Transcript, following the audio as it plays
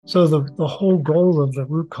So the whole goal of the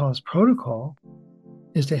root cause protocol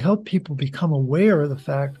is to help people become aware of the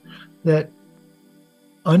fact that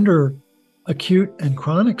under acute and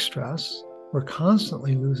chronic stress, we're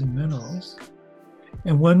constantly losing minerals.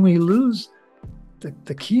 And when we lose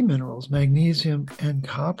the key minerals, magnesium and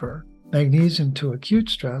copper, magnesium to acute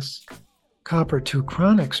stress, copper to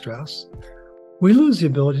chronic stress, we lose the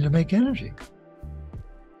ability to make energy.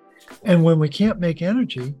 And when we can't make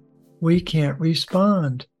energy, we can't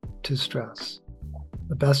respond to stress.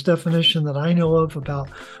 The best definition that I know of about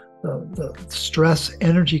the stress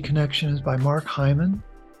energy connection is by Mark Hyman.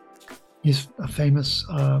 He's a famous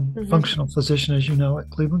functional physician, as you know, at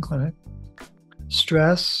Cleveland Clinic.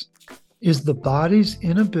 Stress is the body's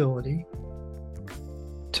inability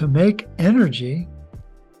to make energy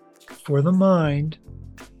for the mind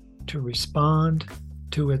to respond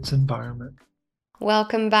to its environment.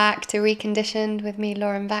 Welcome back to Reconditioned with me,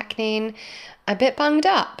 Lauren Vaknin. A bit bunged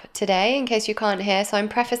up today, in case you can't hear, so I'm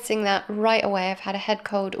prefacing that right away. I've had a head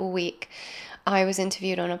cold all week. I was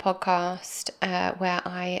interviewed on a podcast where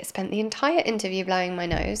I spent the entire interview blowing my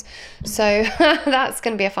nose. So that's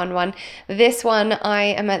going to be a fun one. This one, I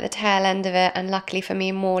am at the tail end of it. And luckily for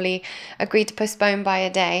me, Morley agreed to postpone by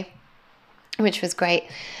a day, which was great.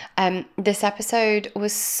 This episode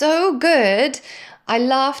was so good. I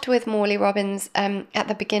laughed with Morley Robbins at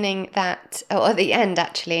the beginning or at the end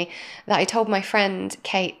actually, that I told my friend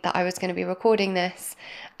Kate that I was going to be recording this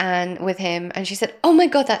and with him, and she said, "Oh my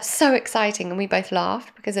God, that's so exciting." And we both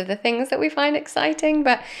laughed because of the things that we find exciting.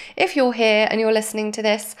 But if you're here and you're listening to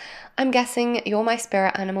this, I'm guessing you're my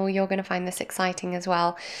spirit animal, you're going to find this exciting as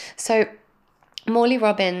well. So Morley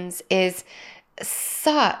Robbins is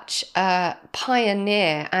such a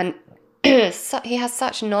pioneer, and he has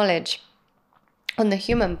such knowledge on the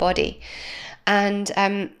human body, and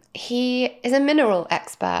he is a mineral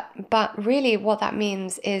expert. But really what that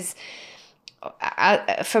means is,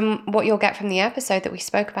 from what you'll get from the episode that we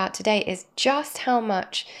spoke about today, is just how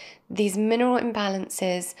much these mineral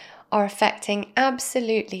imbalances are affecting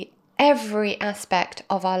absolutely every aspect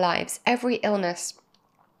of our lives. Every illness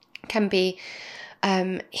can be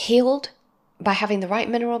healed by having the right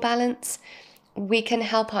mineral balance. We can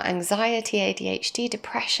help our anxiety, ADHD,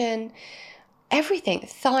 depression, everything,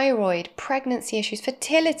 thyroid, pregnancy issues,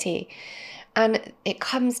 fertility. And it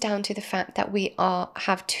comes down to the fact that we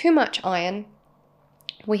have too much iron.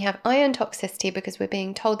 We have iron toxicity because we're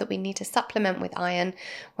being told that we need to supplement with iron,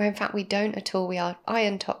 where in fact we don't at all. We are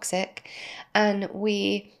iron toxic, and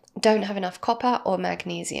we don't have enough copper or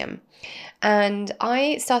magnesium. And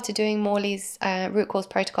I started doing Morley's root cause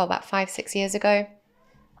protocol about 5-6 years ago.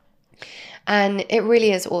 And it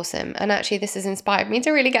really is awesome. And actually, this has inspired me to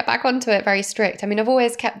really get back onto it, very strict. I mean, I've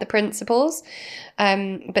always kept the principles,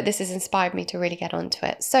 but this has inspired me to really get onto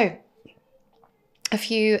it. So a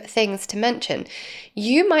few things to mention.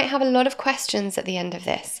 You might have a lot of questions at the end of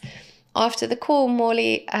this. After the call,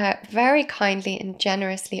 Morley very kindly and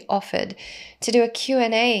generously offered to do a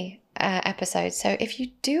Q&A episode. So if you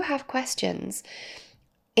do have questions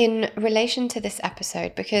in relation to this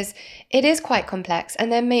episode, because it is quite complex and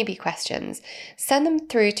there may be questions, send them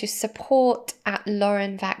through to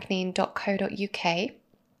support@laurenvaknin.co.uk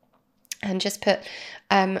and just put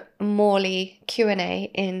Morley Q&A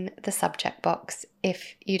in the subject box,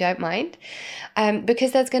 if you don't mind,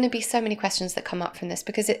 because there's going to be so many questions that come up from this,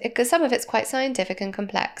 because some of it's quite scientific and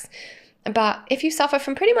complex. But if you suffer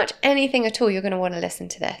from pretty much anything at all, you're going to want to listen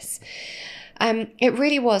to this. It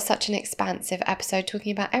really was such an expansive episode,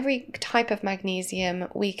 talking about every type of magnesium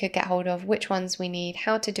we could get hold of, which ones we need,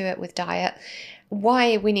 how to do it with diet,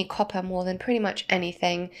 why we need copper more than pretty much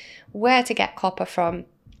anything, where to get copper from,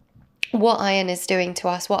 what iron is doing to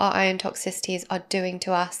us, what our iron toxicities are doing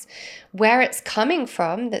to us, where it's coming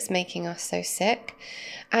from that's making us so sick,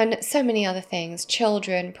 and so many other things,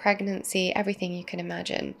 children, pregnancy, everything you can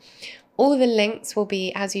imagine. All of the links will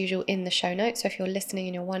be, as usual, in the show notes. So if you're listening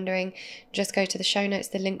and you're wondering, just go to the show notes,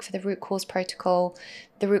 the link for the Root Cause Protocol,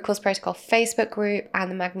 the Root Cause Protocol Facebook group,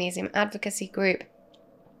 and the Magnesium Advocacy group,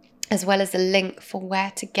 as well as the link for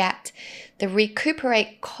where to get the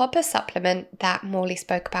Recuperate copper supplement that Morley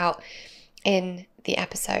spoke about in the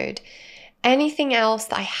episode. Anything else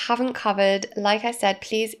that I haven't covered, like I said,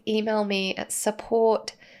 please email me at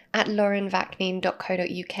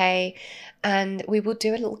support@laurenvaknin.co.uk, and we will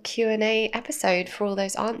do a little Q&A episode for all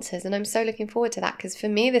those answers. And I'm so looking forward to that, because for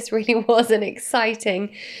me this really was an exciting,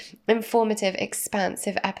 informative,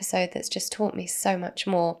 expansive episode that's just taught me so much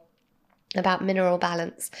more about mineral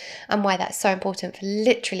balance and why that's so important for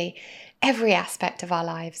literally every aspect of our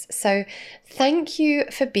lives. So thank you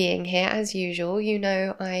for being here as usual. You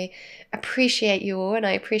know, I appreciate you all, and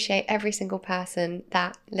I appreciate every single person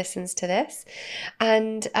that listens to this.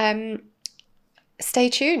 And stay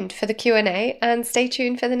tuned for the Q&A, and stay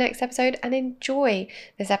tuned for the next episode, and enjoy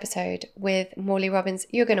this episode with Morley Robbins.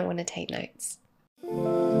 You're going to want to take notes.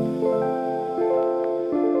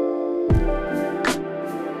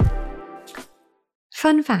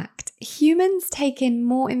 Fun fact, humans take in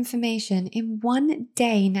more information in one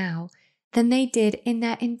day now than they did in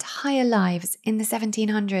their entire lives in the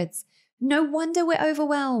 1700s. No wonder we're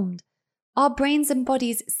overwhelmed. Our brains and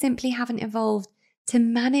bodies simply haven't evolved to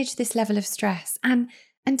manage this level of stress. And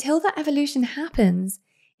until that evolution happens,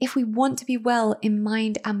 if we want to be well in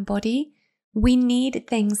mind and body, we need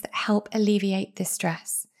things that help alleviate this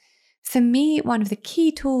stress. For me, one of the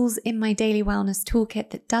key tools in my daily wellness toolkit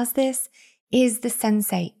that does this is the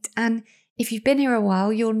Sensate. And if you've been here a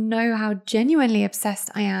while, you'll know how genuinely obsessed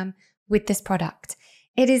I am with this product.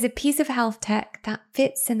 It is a piece of health tech that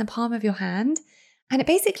fits in the palm of your hand, and it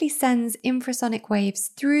basically sends infrasonic waves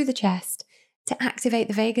through the chest to activate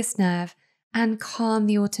the vagus nerve and calm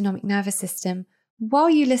the autonomic nervous system while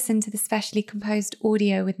you listen to the specially composed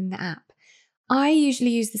audio within the app. I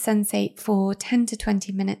usually use the Sensate for 10 to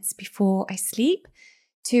 20 minutes before I sleep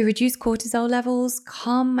to reduce cortisol levels,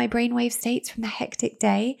 calm my brainwave states from the hectic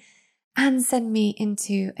day, and send me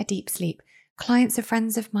into a deep sleep. Clients or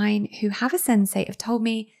friends of mine who have a Sensate have told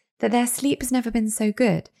me that their sleep has never been so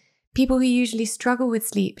good. People who usually struggle with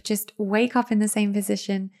sleep just wake up in the same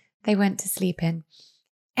position they went to sleep in.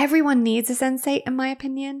 Everyone needs a Sensate, in my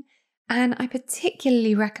opinion, and I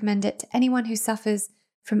particularly recommend it to anyone who suffers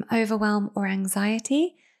from overwhelm or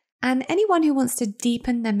anxiety, and anyone who wants to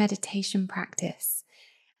deepen their meditation practice.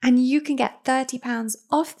 And you can get £30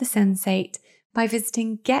 off the Sensate by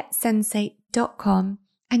visiting getsensate.com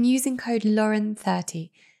and using code Lauren30.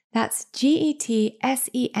 That's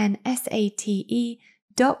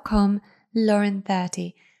GETSENSATE.com,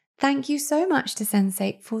 Lauren30. Thank you so much to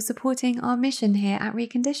Sensate for supporting our mission here at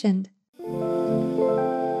Reconditioned.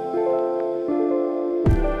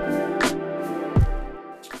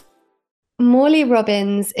 Morley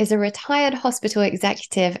Robbins is a retired hospital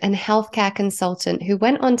executive and healthcare consultant who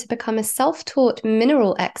went on to become a self-taught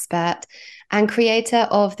mineral expert and creator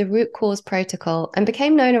of the Root Cause Protocol, and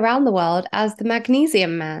became known around the world as the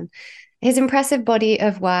Magnesium Man. His impressive body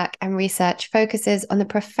of work and research focuses on the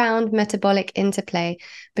profound metabolic interplay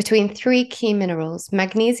between three key minerals: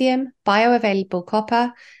 magnesium, bioavailable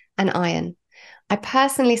copper, and iron. I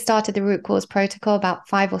personally started the Root Cause Protocol about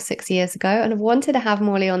 5 or 6 years ago, and I've wanted to have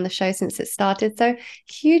Morley on the show since it started. So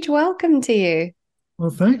huge welcome to you. Well,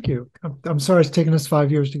 thank you. I'm sorry it's taken us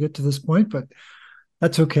 5 years to get to this point, but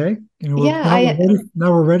that's okay. Now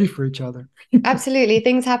we're ready for each other. Absolutely.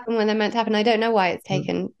 Things happen when they're meant to happen. I don't know why it's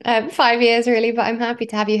taken 5 years, really, but I'm happy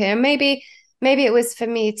to have you here. And maybe it was for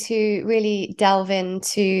me to really delve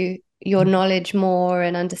into your knowledge more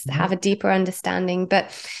and have a deeper understanding.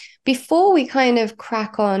 But before we kind of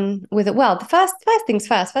crack on with it, well, the first things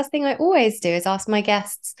first. First thing I always do is ask my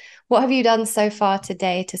guests, what have you done so far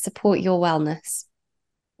today to support your wellness?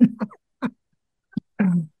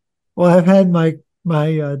 Well, I've had my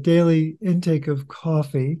daily intake of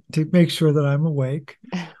coffee to make sure that I'm awake.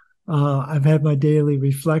 I've had my daily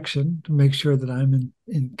reflection to make sure that I'm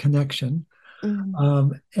in connection.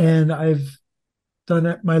 And I've done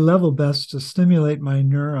at my level best to stimulate my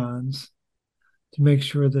neurons to make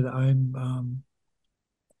sure that I'm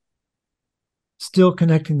still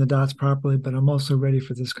connecting the dots properly, but I'm also ready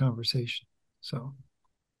for this conversation. So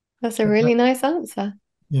that's a really nice answer.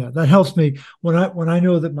 Yeah, that helps me when I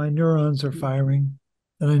know that my neurons are firing,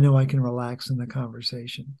 then I know I can relax in the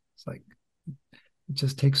conversation. It's like it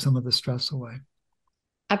just takes some of the stress away.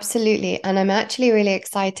 Absolutely. And I'm actually really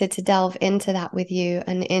excited to delve into that with you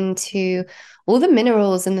and into all the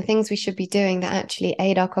minerals and the things we should be doing that actually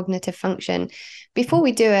aid our cognitive function. Before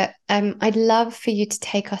we do it, I'd love for you to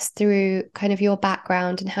take us through kind of your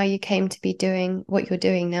background and how you came to be doing what you're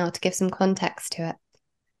doing now, to give some context to it.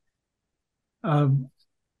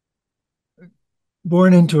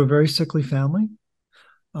 Born into a very sickly family.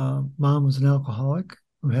 Mom was an alcoholic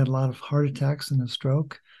who had a lot of heart attacks and a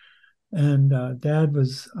stroke. And dad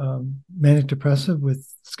was manic depressive with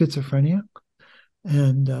schizophrenia.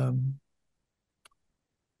 And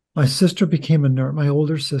my sister became a nurse. My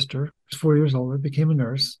older sister, 4 years older, became a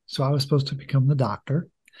nurse. So I was supposed to become the doctor.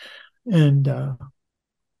 And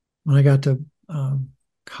when I got to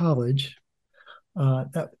college,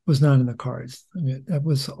 that was not in the cards. I mean, that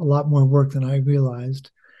was a lot more work than I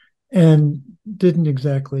realized, and didn't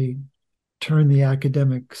exactly turn the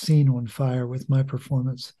academic scene on fire with my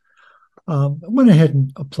performance. I went ahead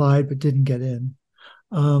and applied, but didn't get in.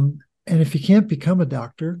 And if you can't become a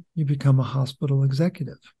doctor, you become a hospital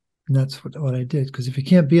executive. And that's what I did. Because if you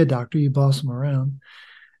can't be a doctor, you boss them around.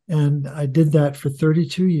 And I did that for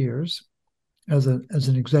 32 years as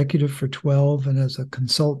an executive for 12 and as a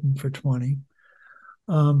consultant for 20.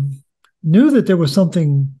 Knew that there was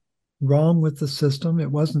something wrong with the system.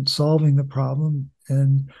 It wasn't solving the problem,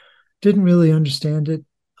 and didn't really understand it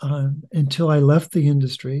until I left the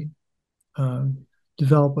industry,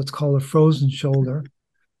 developed what's called a frozen shoulder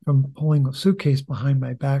from pulling a suitcase behind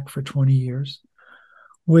my back for 20 years,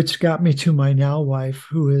 which got me to my now wife,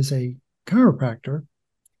 who is a chiropractor.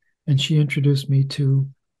 And she introduced me to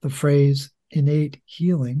the phrase innate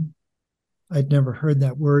healing. I'd never heard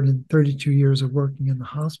that word in 32 years of working in the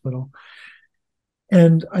hospital.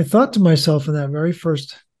 And I thought to myself in that very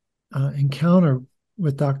first encounter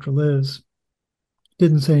with Dr. Liz,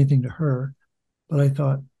 didn't say anything to her, but I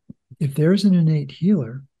thought, if there's an innate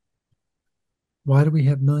healer, why do we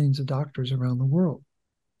have millions of doctors around the world?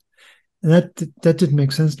 And that didn't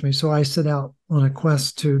make sense to me. So I set out on a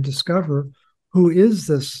quest to discover who is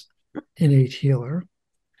this innate healer.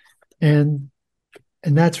 And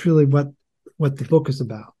that's really what the book is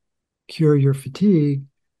about. Cure Your Fatigue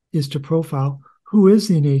is to profile who is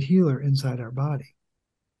the innate healer inside our body.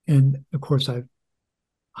 And of course, I've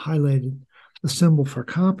highlighted the symbol for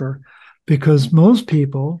copper because most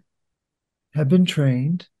people have been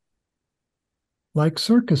trained, like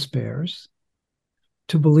circus bears,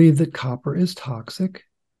 to believe that copper is toxic.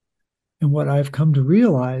 And what I've come to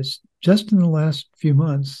realize just in the last few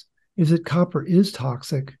months is that copper is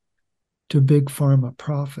toxic to big pharma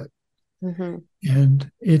profit. Mm-hmm.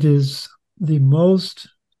 And it is the most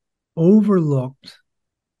overlooked,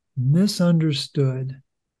 misunderstood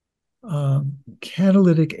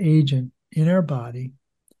catalytic agent in our body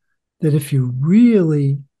that if you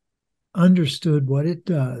really understood what it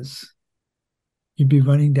does, you'd be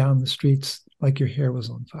running down the streets like your hair was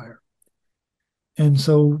on fire. And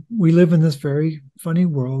so we live in this very funny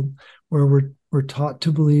world where we're taught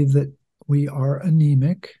to believe that we are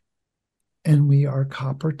anemic and we are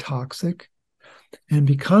copper toxic. And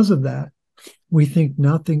because of that, we think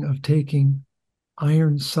nothing of taking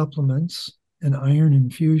iron supplements and iron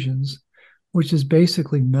infusions, which is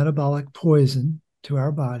basically metabolic poison to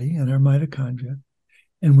our body and our mitochondria.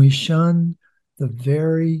 And we shun the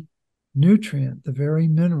very nutrient, the very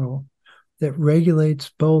mineral that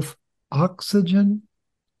regulates both oxygen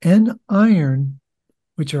and iron,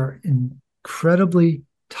 which are incredibly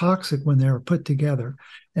toxic when they are put together.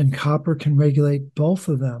 And copper can regulate both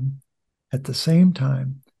of them at the same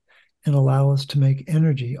time and allow us to make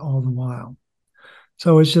energy all the while.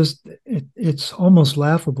 So it's almost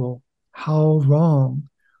laughable how wrong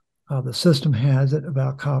the system has it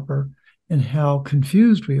about copper and how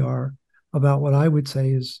confused we are about what I would say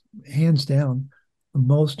is hands down the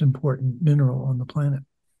most important mineral on the planet.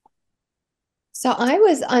 So I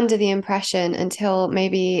was under the impression until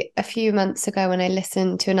maybe a few months ago when I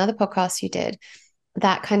listened to another podcast you did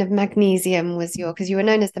that kind of magnesium was because you were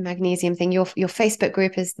known as the magnesium thing. Your Facebook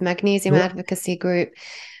group is the Magnesium Sure. Advocacy Group.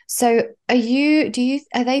 So are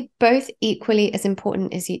they both equally as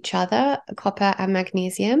important as each other, copper and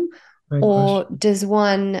magnesium? Great Or question. does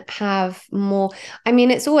one have more? I mean,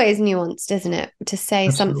 it's always nuanced, isn't it? To say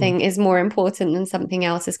Absolutely. something is more important than something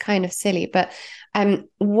else is kind of silly. But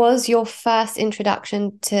was your first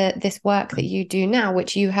introduction to this work that you do now,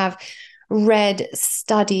 which you have read,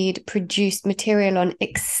 studied, produced material on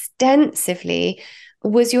extensively,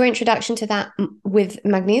 was your introduction to that with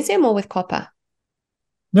magnesium or with copper?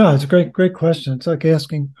 No, it's a great question. It's like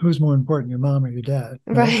asking who's more important, your mom or your dad,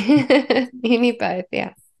 right? Right. You need both,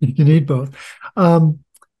 yeah. You need both.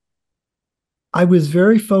 I was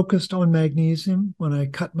very focused on magnesium when I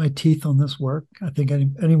cut my teeth on this work. I think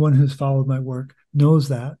anyone who's followed my work knows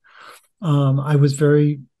that. I was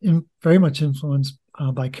very much influenced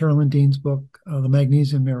by Carolyn Dean's book, The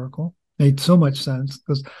Magnesium Miracle. Made so much sense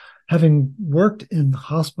because having worked in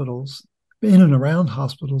hospitals, in and around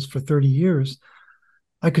hospitals for 30 years,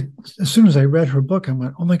 I could, as soon as I read her book, I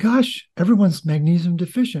went, oh my gosh, everyone's magnesium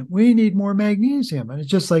deficient. We need more magnesium. And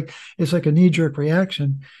it's like a knee-jerk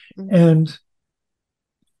reaction. Mm-hmm. And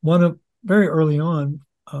very early on,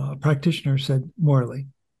 a practitioner said, Morley,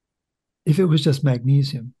 if it was just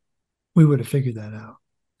magnesium, we would have figured that out.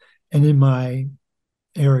 And in my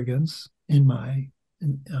arrogance, in my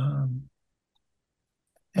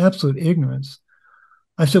absolute ignorance,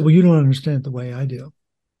 I said, well, you don't understand it the way I do.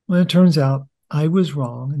 Well, it turns out I was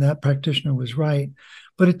wrong and that practitioner was right.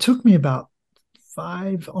 But it took me about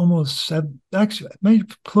 5, almost 7, actually, maybe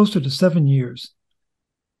closer to 7 years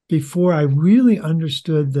before I really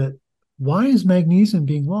understood that why is magnesium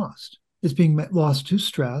being lost? It's being lost to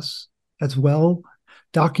stress. That's well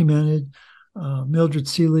documented. Mildred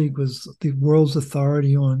Seelig was the world's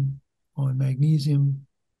authority on magnesium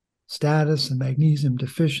status and magnesium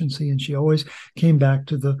deficiency, and she always came back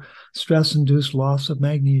to the stress-induced loss of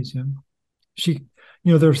magnesium.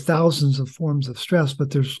 There's thousands of forms of stress,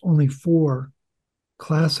 but there's only 4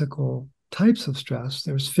 classical types of stress.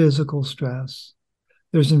 There's physical stress,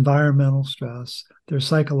 there's environmental stress, there's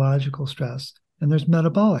psychological stress, and there's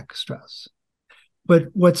metabolic stress. But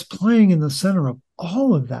what's playing in the center of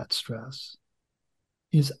all of that stress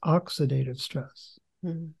is oxidative stress.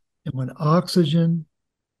 Mm-hmm. And when oxygen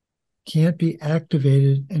can't be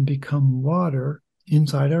activated and become water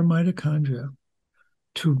inside our mitochondria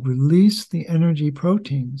to release the energy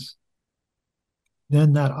proteins,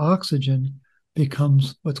 then that oxygen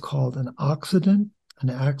becomes what's called an oxidant, an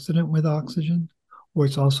accident with oxygen, or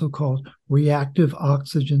it's also called reactive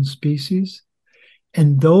oxygen species.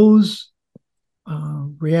 And those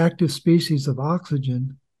reactive species of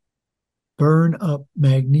oxygen burn up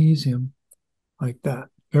magnesium like that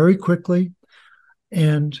very quickly.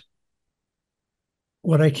 And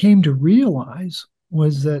what I came to realize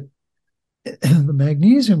was that the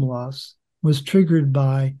magnesium loss was triggered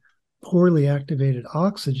by poorly activated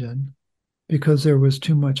oxygen because there was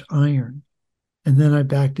too much iron. And then I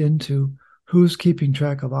backed into who's keeping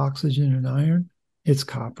track of oxygen and iron? It's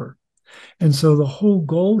copper. And so the whole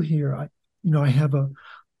goal here, I have a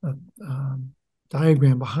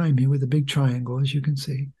diagram behind me with a big triangle, as you can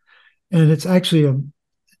see. And it's actually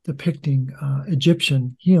depicting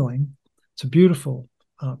Egyptian healing. It's a beautiful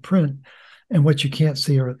print. And what you can't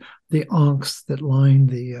see are the ankhs that line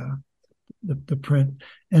the print.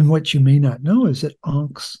 And what you may not know is that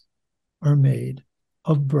ankhs are made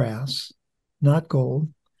of brass, not gold.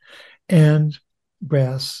 And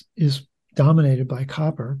brass is dominated by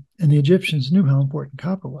copper. And the Egyptians knew how important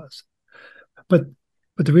copper was. But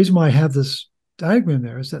the reason why I have this diagram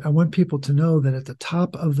there is that I want people to know that at the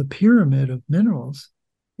top of the pyramid of minerals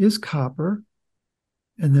is copper.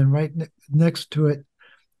 And then right next to it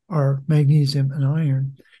are magnesium and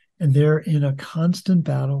iron. And they're in a constant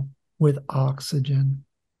battle with oxygen.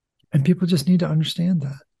 And people just need to understand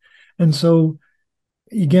that. And so,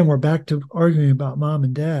 again, we're back to arguing about mom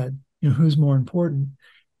and dad, who's more important.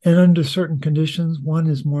 And under certain conditions, one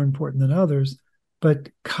is more important than others. But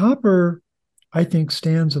copper, I think,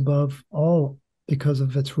 stands above all because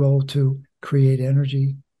of its role to create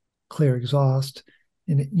energy, clear exhaust,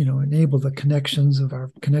 and enable the connections of our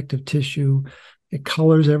connective tissue. It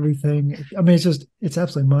colors everything. I mean, it's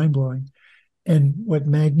absolutely mind-blowing. And what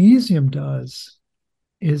magnesium does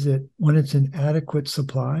is when it's in adequate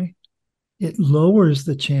supply, it lowers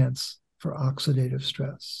the chance for oxidative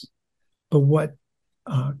stress. But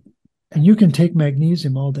and you can take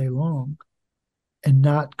magnesium all day long and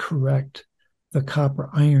not correct the copper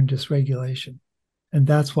iron dysregulation. And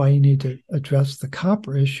that's why you need to address the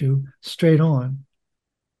copper issue straight on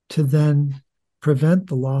to then prevent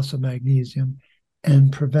the loss of magnesium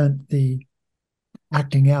and prevent the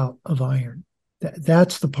acting out of iron.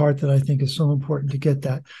 That's the part that I think is so important to get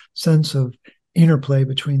that sense of interplay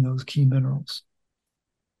between those key minerals.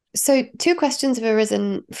 So 2 questions have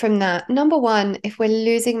arisen from that. Number one, if we're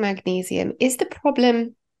losing magnesium, is the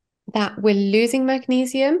problem that we're losing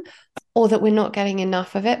magnesium or that we're not getting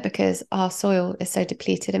enough of it because our soil is so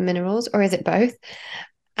depleted in minerals, or is it both?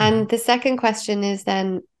 And the second question is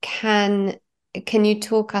then, can you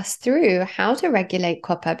talk us through how to regulate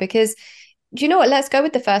copper? Because, do you know what? Let's go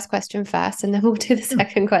with the first question first, and then we'll do the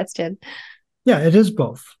second question. Yeah, it is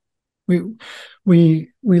both. We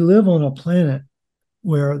live on a planet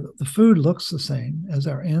where the food looks the same as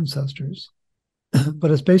our ancestors, but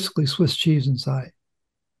it's basically Swiss cheese inside.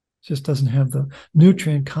 It just doesn't have the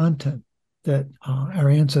nutrient content that our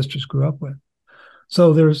ancestors grew up with.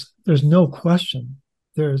 So there's no question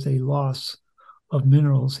there is a loss of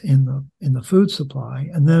minerals in the food supply.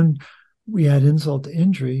 And then we add insult to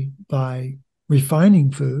injury by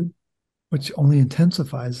refining food, which only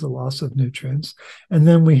intensifies the loss of nutrients. And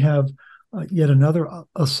then we have yet another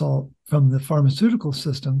assault from the pharmaceutical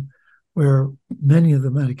system, where many of the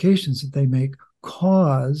medications that they make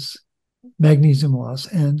cause magnesium loss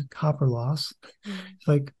and copper loss. It's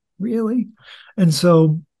like, really? And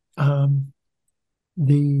so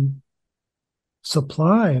the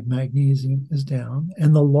supply of magnesium is down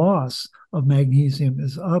and the loss of magnesium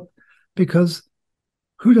is up, because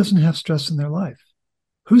who doesn't have stress in their life?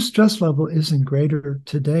 Whose stress level isn't greater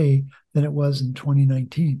today than it was in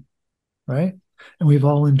 2019, right? And we've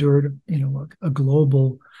all endured, a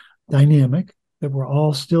global dynamic that we're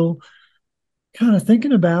all still kind of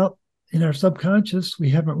thinking about in our subconscious, we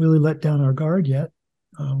haven't really let down our guard yet.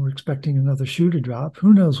 We're expecting another shoe to drop.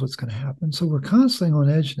 Who knows what's going to happen? So we're constantly on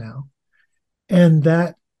edge now. And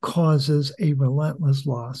that causes a relentless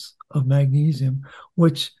loss of magnesium,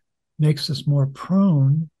 which makes us more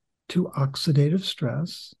prone to oxidative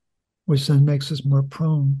stress, which then makes us more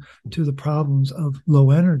prone to the problems of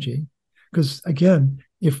low energy. Because again,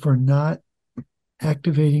 if we're not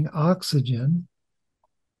activating oxygen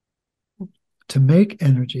to make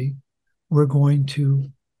energy, we're going to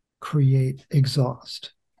create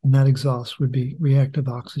exhaust. And that exhaust would be reactive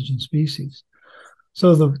oxygen species.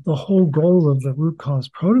 So the whole goal of the root cause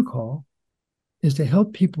protocol is to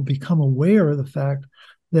help people become aware of the fact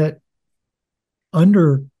that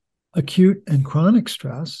under acute and chronic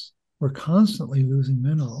stress, we're constantly losing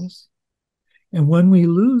minerals. And when we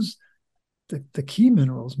lose the key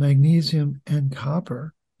minerals, magnesium and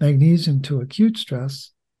copper, magnesium to acute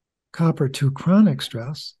stress, copper to chronic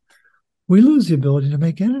stress, we lose the ability to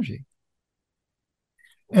make energy.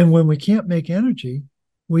 And when we can't make energy,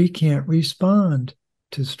 we can't respond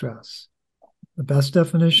to stress. The best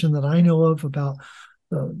definition that I know of about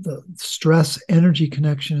the stress energy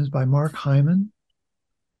connection is by Mark Hyman.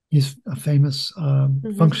 He's a famous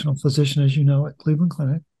functional physician, as you know, at Cleveland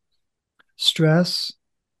Clinic. Stress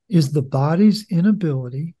is the body's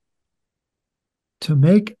inability to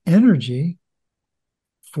make energy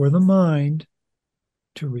for the mind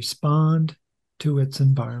to respond to its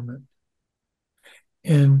environment.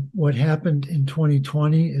 And what happened in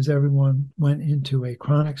 2020 is everyone went into a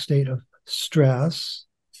chronic state of stress,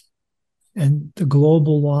 and the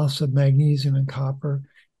global loss of magnesium and copper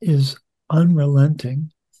is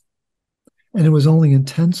unrelenting. And it was only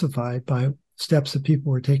intensified by steps that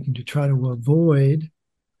people were taking to try to avoid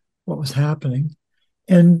what was happening.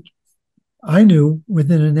 And I knew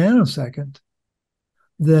within a nanosecond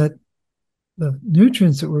that the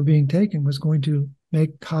nutrients that were being taken was going to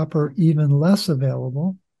make copper even less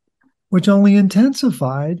available, which only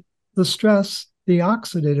intensified the stress, the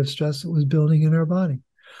oxidative stress that was building in our body.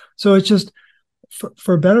 So it's just,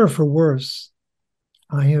 for better or for worse,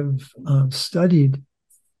 I have studied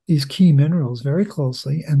these key minerals very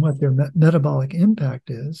closely and what their metabolic impact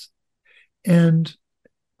is. And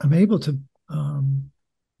I'm able to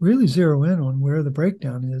really zero in on where the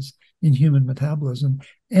breakdown is in human metabolism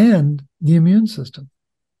and the immune system.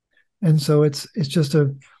 And so it's just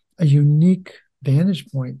a unique vantage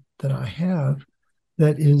point that I have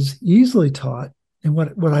that is easily taught. And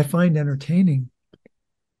what I find entertaining,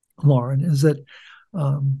 Lauren, is that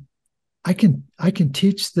I can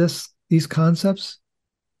teach these concepts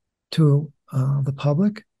to the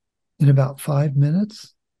public in about 5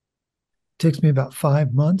 minutes. It takes me about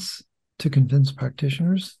 5 months to convince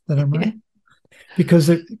practitioners that I'm right, because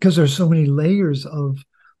there's so many layers of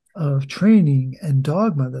training and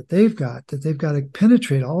dogma that they've got to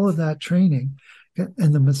penetrate all of that training.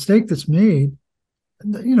 And the mistake that's made,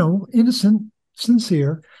 innocent,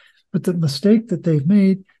 sincere, but the mistake that they've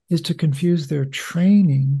made is to confuse their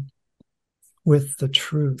training with the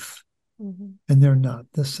truth. And they're not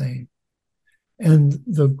the same. And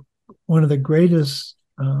one of the greatest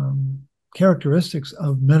characteristics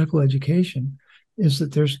of medical education is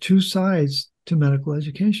that there's two sides to medical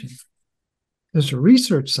education. There's a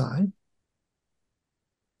research side,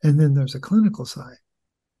 and then there's a clinical side.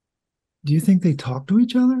 Do you think they talk to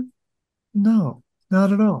each other? No,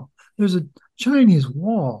 not at all. There's a Chinese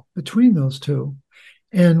wall between those two.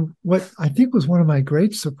 And what I think was one of my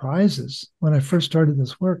great surprises when I first started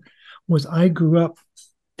this work was I grew up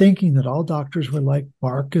thinking that all doctors were like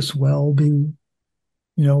Marcus Welby,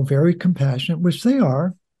 very compassionate, which they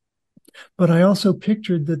are. But I also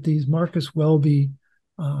pictured that these Marcus Welby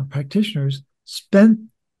practitioners spent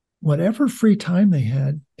whatever free time they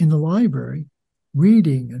had in the library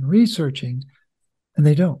reading and researching, and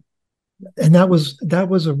they don't. And that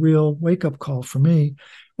was a real wake-up call for me.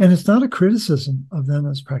 And it's not a criticism of them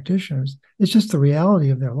as practitioners. It's just the reality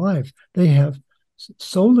of their life. They have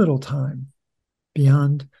so little time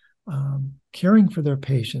beyond caring for their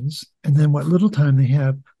patients. And then what little time they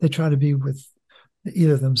have, they try to be with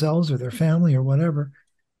either themselves or their family or whatever.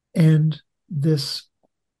 And this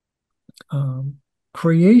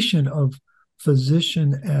creation of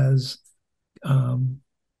physician as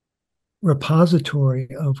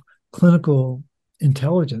repository of clinical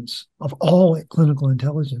intelligence, of all clinical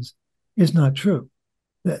intelligence, is not true.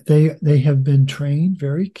 They have been trained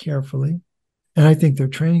very carefully, and I think their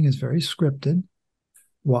training is very scripted.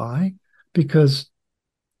 Why? Because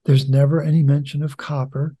there's never any mention of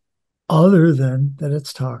copper other than that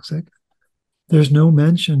it's toxic. There's no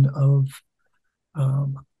mention of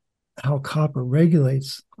how copper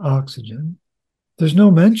regulates oxygen. There's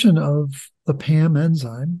no mention of the PAM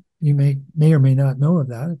enzyme. You may or may not know of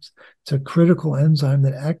that. It's a critical enzyme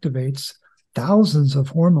that activates thousands of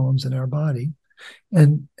hormones in our body.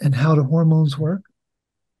 And how do hormones work?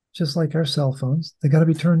 Just like our cell phones, they got to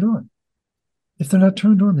be turned on. If they're not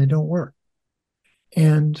turned on, they don't work.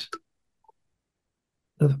 And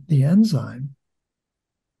the enzyme,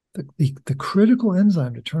 the critical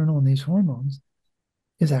enzyme to turn on these hormones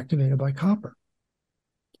is activated by copper.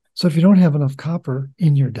 So if you don't have enough copper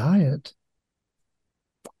in your diet,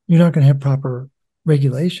 you're not going to have proper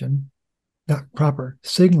regulation, not proper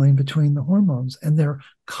signaling between the hormones. And they're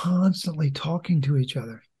constantly talking to each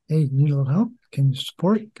other. Hey, you need a little help? Can you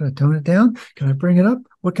support? Can I tone it down? Can I bring it up?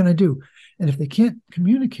 What can I do? And if they can't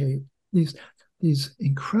communicate these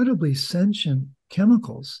incredibly sentient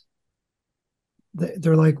chemicals,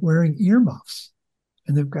 they're like wearing earmuffs,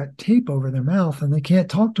 and they've got tape over their mouth, and they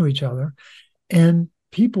can't talk to each other. And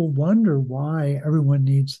people wonder why everyone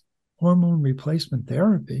needs hormone replacement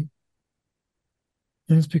therapy.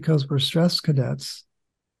 And it's because we're stress cadets,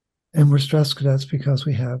 and we're stress cadets because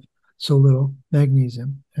we have so little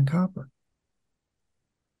magnesium and copper.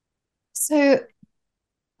 So,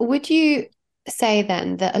 would you say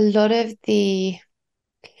then that a lot of the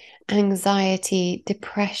anxiety,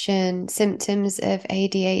 depression, symptoms of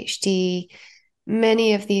ADHD,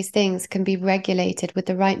 many of these things can be regulated with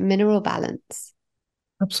the right mineral balance?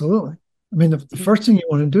 Absolutely. I mean, the first thing you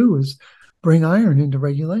want to do is bring iron into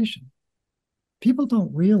regulation. People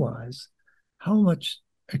don't realize how much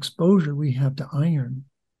exposure we have to iron,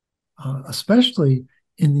 especially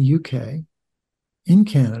in the UK, in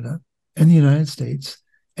Canada, and the United States,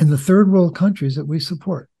 and the third world countries that we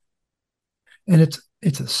support. And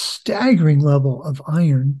it's a staggering level of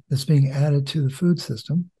iron that's being added to the food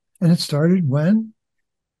system. And it started when?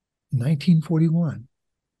 In 1941,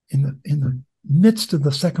 in the midst of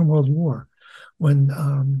the Second World War,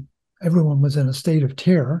 when everyone was in a state of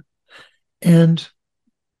terror. And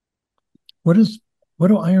what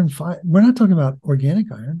do iron we're not talking about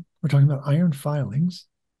organic iron, we're talking about iron filings.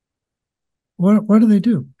 What do they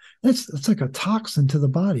do? It's like a toxin to the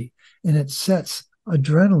body, and it sets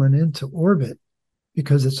adrenaline into orbit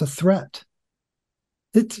because it's a threat.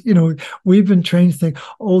 It's, we've been trained to think,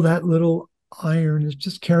 oh, that little iron is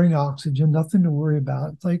just carrying oxygen, nothing to worry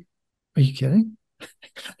about. It's like, are you kidding?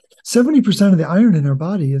 70% of the iron in our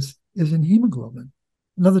body is in hemoglobin.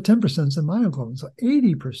 Another 10% is in myoglobin. So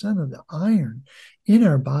 80% of the iron in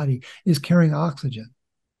our body is carrying oxygen.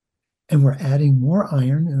 And we're adding more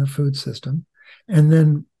iron in the food system. And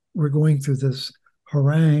then we're going through this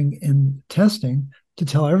harangue in testing to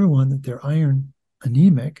tell everyone that they're iron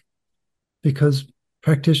anemic, because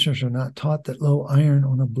practitioners are not taught that low iron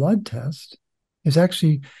on a blood test is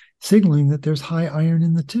actually signaling that there's high iron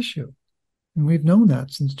in the tissue. And we've known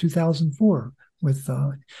that since 2004 with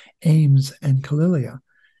Ames and Kalilia.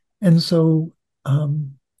 And so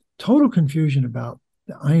total confusion about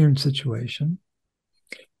the iron situation.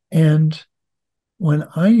 And when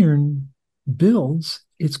iron builds,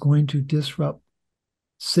 it's going to disrupt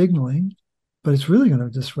signaling, but it's really going to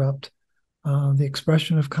disrupt the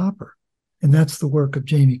expression of copper. And that's the work of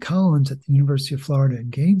Jamie Collins at the University of Florida in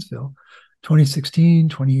Gainesville. 2016,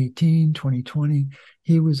 2018, 2020,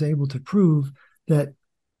 he was able to prove that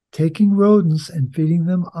taking rodents and feeding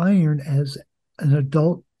them iron as an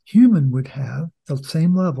adult human would have, the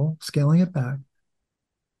same level, scaling it back,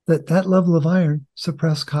 that level of iron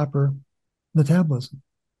suppressed copper metabolism.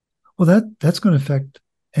 Well, that's going to affect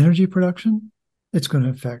energy production. It's going to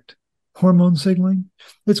affect hormone signaling.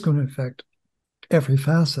 It's going to affect every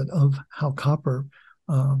facet of how copper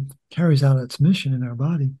carries out its mission in our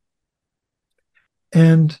body.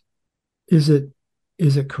 And is it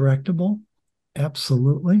correctable?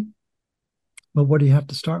 Absolutely. But what do you have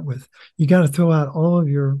to start with? You got to throw out all of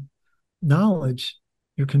your knowledge,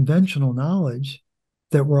 your conventional knowledge,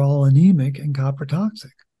 that we're all anemic and copper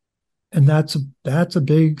toxic. And that's a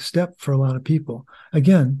big step for a lot of people.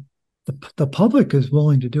 Again, the public is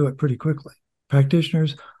willing to do it pretty quickly.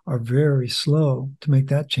 Practitioners are very slow to make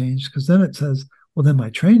that change, because then it says, well, then my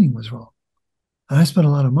training was wrong. And I spent a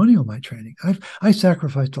lot of money on my training. I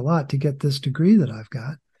sacrificed a lot to get this degree that I've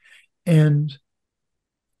got. And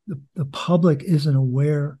the public isn't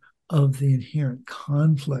aware of the inherent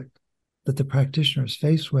conflict that the practitioner is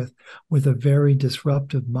faced with a very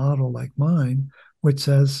disruptive model like mine, which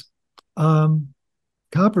says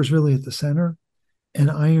copper is really at the center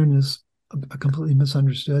and iron is completely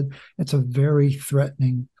misunderstood. It's a very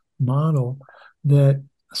threatening model that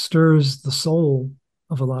stirs the soul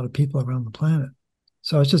of a lot of people around the planet.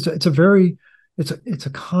 So it's a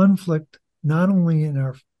conflict, not only in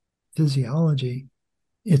our physiology,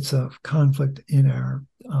 it's a conflict in our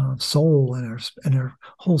soul and our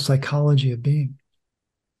whole psychology of being.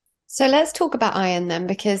 So let's talk about iron then,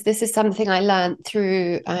 because this is something I learned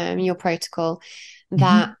through your protocol,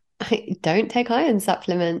 that Mm-hmm. don't take iron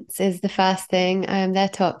supplements is the first thing. They're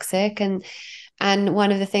toxic, and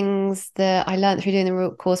one of the things that I learned through doing the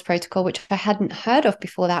root cause protocol, which I hadn't heard of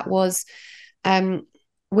before that, was um,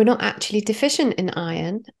 we're not actually deficient in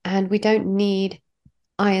iron, and we don't need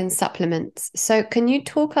iron supplements. So can you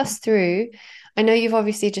talk us through? I know you've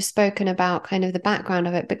obviously just spoken about kind of the background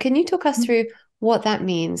of it, but can you talk us through what that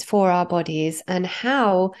means for our bodies and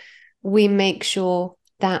how we make sure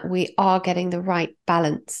that we are getting the right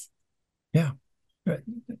balance? Yeah,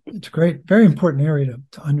 it's great, very important area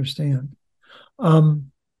to understand.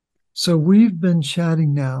 Um, so we've been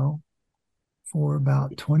chatting now for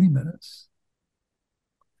about 20 minutes,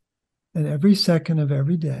 and every second of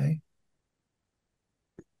every day,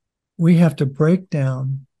 we have to break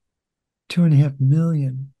down 2.5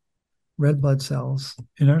 million red blood cells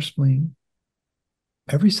in our spleen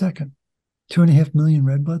every second. 2.5 million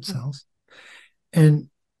red blood cells, and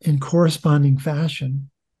in corresponding fashion,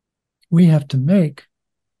 we have to make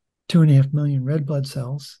 2.5 million red blood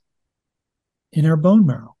cells in our bone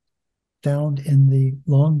marrow, found in the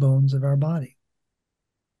long bones of our body.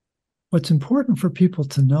 What's important for people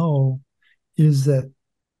to know is that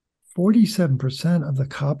 47% of the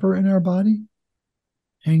copper in our body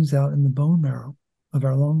hangs out in the bone marrow of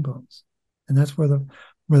our long bones. And that's where the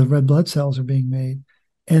red blood cells are being made.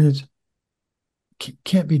 And it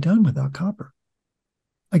can't be done without copper.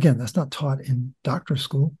 Again, that's not taught in doctor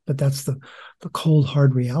school, but that's the cold,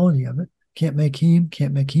 hard reality of it. Can't make heme,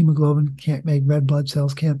 can't make hemoglobin, can't make red blood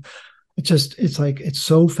cells, can't. It's like, it's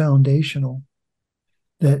so foundational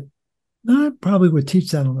that I probably would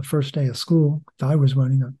teach that on the first day of school if I was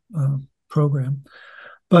running a program.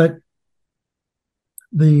 But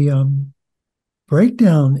the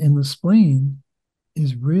breakdown in the spleen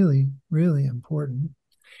is really, really important.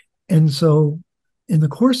 And so in the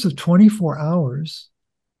course of 24 hours,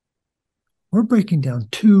 we're breaking down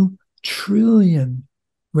 2 trillion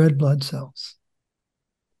red blood cells.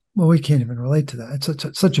 Well, we can't even relate to that.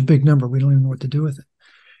 It's such a big number. We don't even know what to do with it.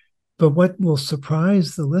 But what will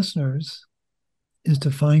surprise the listeners is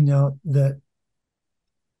to find out that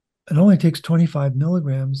it only takes 25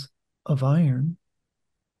 milligrams of iron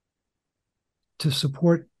to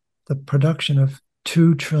support the production of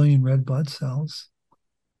 2 trillion red blood cells.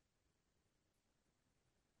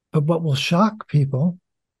 But what will shock people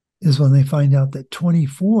is when they find out that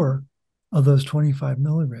 24 of those 25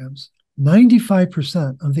 milligrams,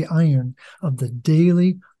 95% of the iron, of the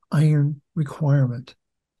daily iron requirement,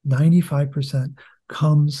 95%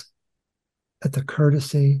 comes at the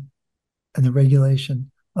courtesy and the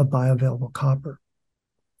regulation of bioavailable copper.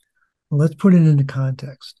 Well, let's put it into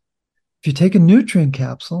context. If you take a nutrient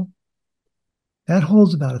capsule, that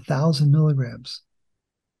holds about 1,000 milligrams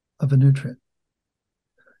of a nutrient.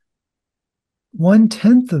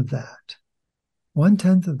 1/10 of that,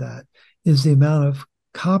 1/10 of that is the amount of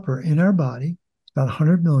copper in our body, about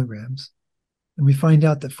 100 milligrams. And we find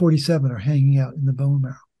out that 47 are hanging out in the bone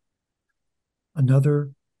marrow.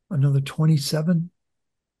 Another 27%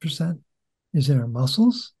 is in our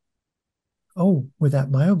muscles. Oh, with that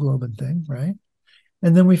myoglobin thing, right?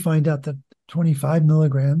 And then we find out that 25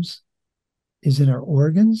 milligrams is in our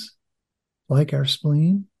organs, like our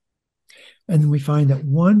spleen. And then we find that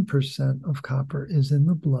 1% of copper is in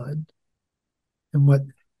the blood. And what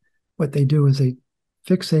they do is they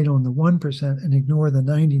fixate on the 1% and ignore the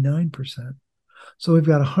 99%. So we've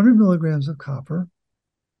got 100 milligrams of copper.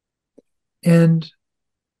 And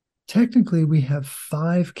technically, we have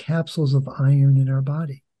 5 capsules of iron in our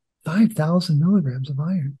body, 5,000 milligrams of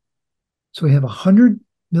iron. So we have 100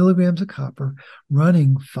 milligrams of copper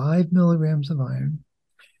running 5 milligrams of iron.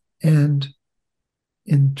 And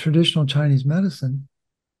in traditional Chinese medicine,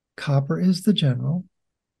 copper is the general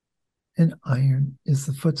and iron is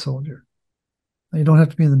the foot soldier. Now, you don't have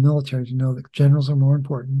to be in the military to know that generals are more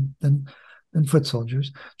important than foot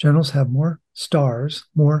soldiers. Generals have more stars,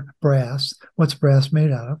 more brass. What's brass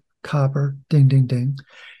made out of? Copper, ding, ding, ding.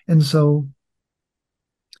 And so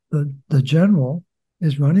the general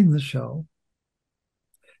is running the show.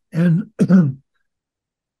 And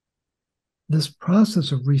this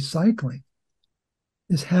process of recycling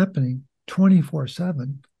is happening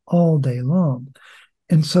 24/7 all day long.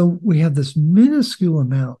 And so we have this minuscule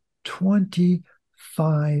amount,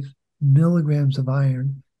 25 milligrams of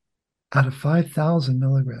iron out of 5,000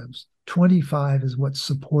 milligrams. 25 is what's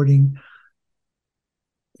supporting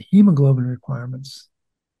hemoglobin requirements,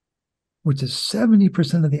 which is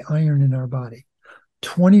 70% of the iron in our body.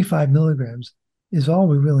 25 milligrams is all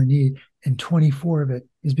we really need, and 24 of it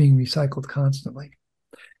is being recycled constantly.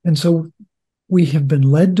 And so we have been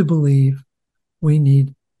led to believe we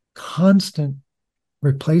need constant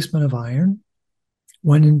replacement of iron,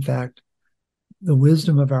 when in fact, the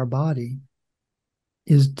wisdom of our body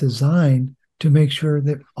is designed to make sure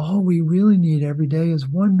that all we really need every day is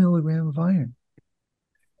 1 milligram of iron.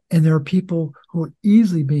 And there are people who are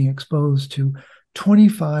easily being exposed to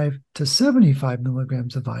 25 to 75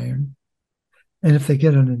 milligrams of iron. And if they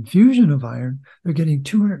get an infusion of iron, they're getting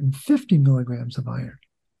 250 milligrams of iron.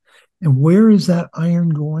 And where is that iron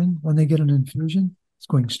going when they get an infusion? It's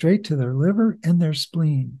going straight to their liver and their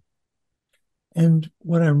spleen. And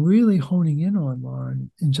what I'm really honing in on, Lauren,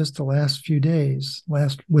 in just the last few days,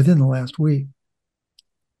 within the last week,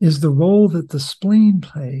 is the role that the spleen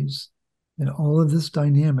plays in all of this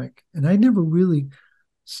dynamic. And I never really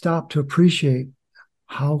stopped to appreciate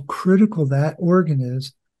how critical that organ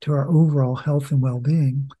is to our overall health and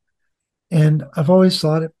well-being. And I've always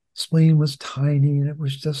thought spleen was tiny and it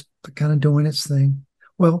was just kind of doing its thing.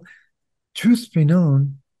 Well, truth be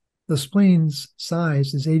known, the spleen's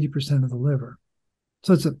size is 80% of the liver.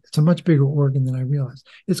 So it's a much bigger organ than I realized.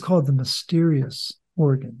 It's called the mysterious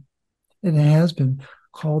organ. And it has been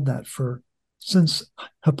called that since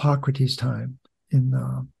Hippocrates' time in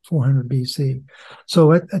 400 BC.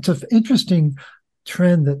 So it's an interesting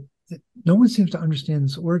trend that no one seems to understand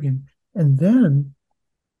this organ. And then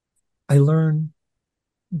I learned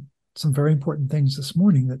some very important things this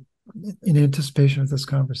morning that, in anticipation of this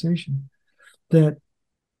conversation, that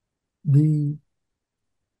the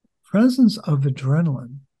presence of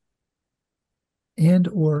adrenaline and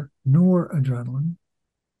or noradrenaline,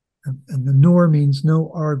 and the nor means no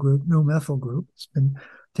R group, no methyl group. It's been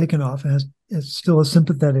taken off. It's still a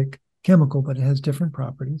sympathetic chemical, but it has different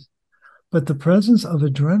properties. But the presence of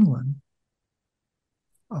adrenaline,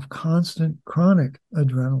 of constant chronic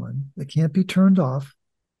adrenaline that can't be turned off.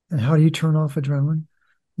 And how do you turn off adrenaline?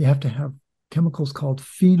 You have to have chemicals called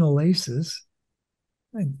phenolaces.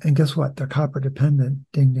 And guess what? They're copper dependent.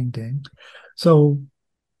 Ding, ding, ding. So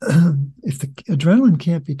if the adrenaline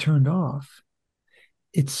can't be turned off,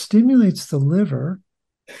 it stimulates the liver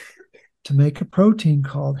to make a protein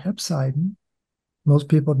called hepcidin. Most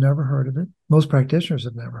people have never heard of it. Most practitioners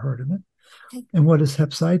have never heard of it. And what does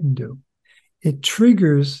hepcidin do? It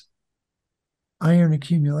triggers iron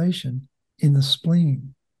accumulation in the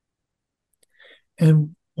spleen.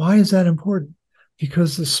 And why is that important?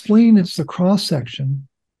 Because the spleen is the cross-section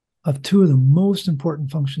of two of the most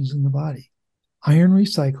important functions in the body. Iron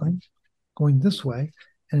recycling, going this way,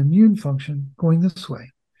 and immune function going this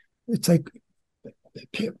way. It's like,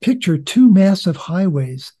 picture two massive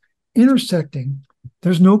highways intersecting.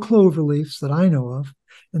 There's no clover leaves that I know of,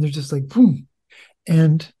 and they're just like, boom.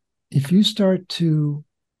 And if you start to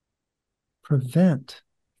prevent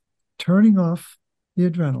turning off the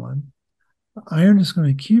adrenaline, the iron is going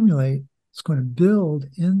to accumulate. It's going to build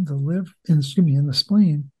in the liver, in the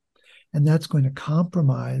spleen, and that's going to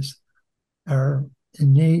compromise our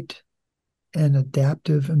innate and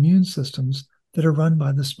adaptive immune systems that are run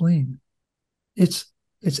by the spleen. It's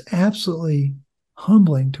absolutely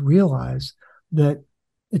humbling to realize that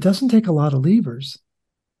it doesn't take a lot of levers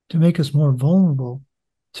to make us more vulnerable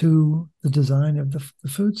to the design of the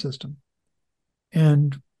food system.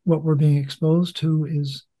 And what we're being exposed to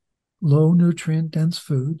is low nutrient dense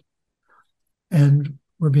food. And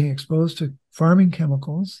we're being exposed to farming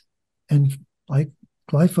chemicals and like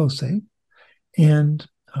glyphosate and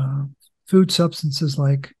food substances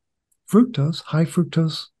like fructose, high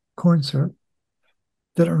fructose corn syrup,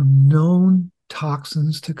 that are known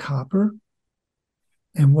toxins to copper.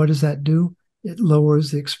 And what does that do? It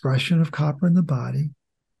lowers the expression of copper in the body.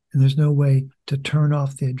 And there's no way to turn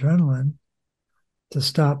off the adrenaline to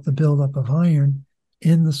stop the buildup of iron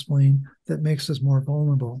in the spleen that makes us more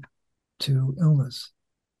vulnerable to illness.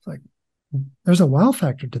 It's like, there's a wow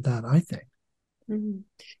factor to that, I think. Mm-hmm.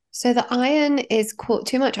 So the iron is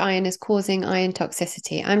too much iron is causing iron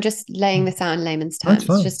toxicity. I'm just laying this out in layman's terms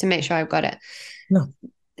just to make sure I've got it. Yeah.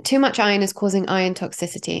 Too much iron is causing iron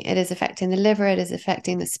toxicity. It is affecting the liver, it is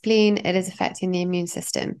affecting the spleen, it is affecting the immune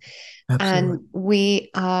system. Absolutely. And we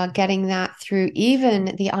are getting that through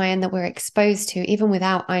even the iron that we're exposed to, even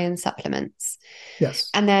without iron supplements. Yes.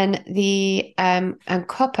 And then the and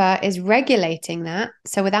copper is regulating that.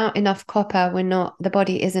 So without enough copper, the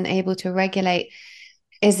body isn't able to regulate.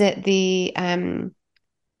 Is it the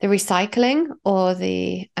recycling or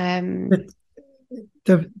the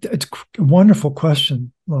it's a wonderful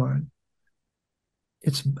question, Lauren.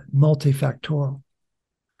 It's multifactorial.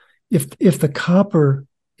 If the copper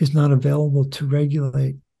is not available to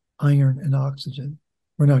regulate iron and oxygen,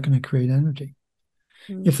 we're not going to create energy.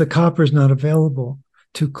 if the copper is not available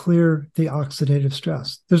to clear the oxidative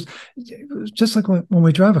stress. There's just like when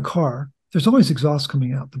we drive a car, there's always exhaust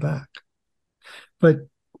coming out the back. But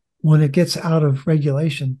when it gets out of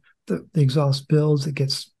regulation, the exhaust builds, it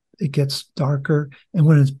gets darker. And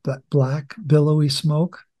when it's black, billowy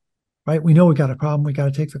smoke, right? We know we got a problem. We got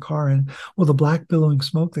to take the car in. Well, the black billowing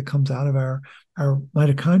smoke that comes out of our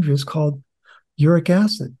mitochondria is called uric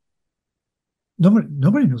acid.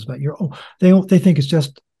 Nobody knows about uric. Oh, they think it's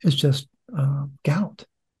just gout.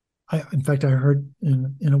 In fact, I heard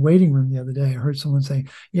in a waiting room the other day, I heard someone say,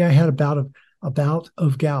 "Yeah, I had a bout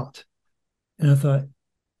of gout," and I thought,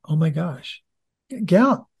 "Oh my gosh,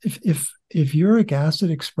 gout! If uric acid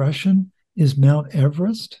expression is Mount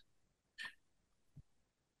Everest,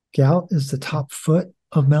 gout is the top foot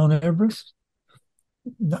of Mount Everest.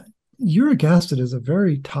 Uric acid is a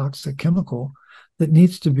very toxic chemical that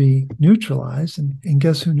needs to be neutralized. And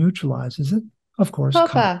guess who neutralizes it? Of course,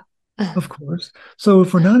 copper. Of course. So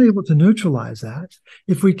if we're not able to neutralize that,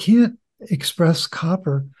 if we can't express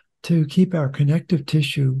copper to keep our connective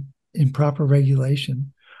tissue in proper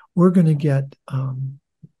regulation, we're going to get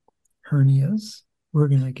hernias. We're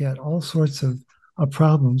going to get all sorts of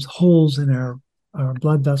problems, holes in our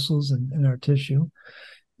blood vessels and our tissue.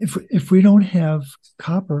 If we don't have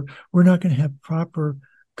copper, we're not going to have proper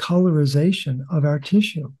colorization of our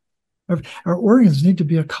tissue. Our organs need to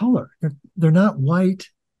be a color. They're not white.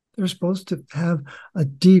 They're supposed to have a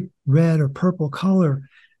deep red or purple color.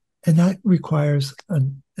 And that requires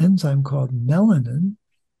an enzyme called melanin,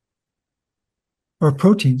 or a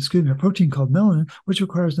protein called melanin, which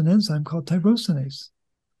requires an enzyme called tyrosinase.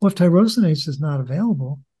 Well, if tyrosinase is not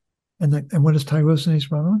available, and what does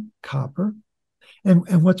tyrosinase run on? Copper.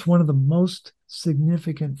 And what's one of the most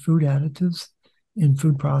significant food additives in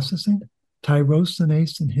food processing?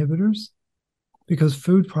 Tyrosinase inhibitors, because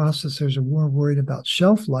food processors are more worried about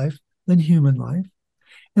shelf life than human life.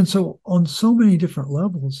 And so on so many different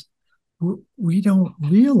levels, we don't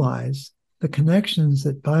realize the connections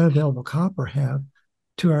that bioavailable copper have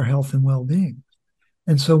to our health and well-being.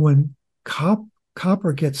 And so when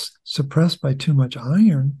copper gets suppressed by too much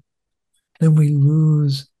iron, then we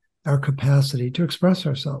lose our capacity to express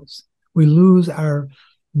ourselves. We lose our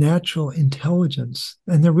natural intelligence,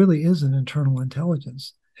 and there really is an internal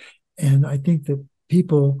intelligence. And I think that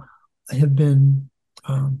people have been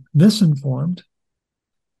misinformed,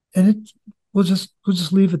 and we'll just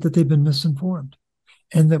leave it that they've been misinformed,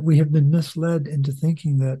 and that we have been misled into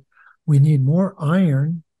thinking that we need more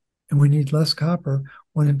iron and we need less copper,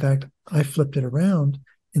 when in fact I flipped it around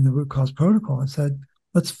in the root cause protocol and said,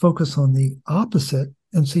 let's focus on the opposite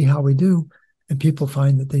and see how we do. And people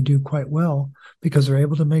find that they do quite well because they're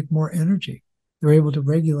able to make more energy. They're able to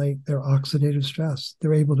regulate their oxidative stress.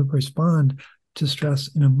 They're able to respond to stress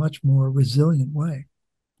in a much more resilient way.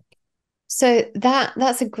 So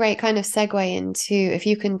that's a great kind of segue into, if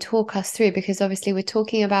you can talk us through, because obviously we're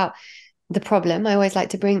talking about the problem. I always like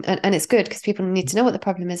to bring, and it's good because people need to know what the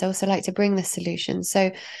problem is. I also like to bring the solution.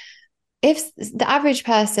 So if the average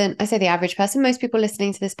person, I say the average person, most people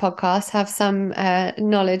listening to this podcast have some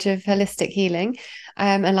knowledge of holistic healing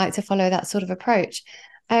and like to follow that sort of approach.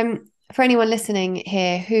 For anyone listening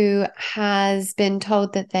here who has been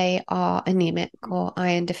told that they are anemic or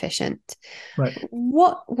iron deficient, right,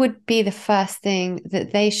 what would be the first thing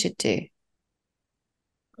that they should do?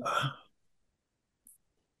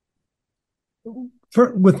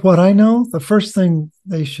 With what I know, the first thing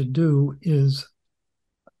they should do is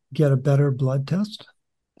get a better blood test.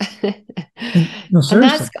 No,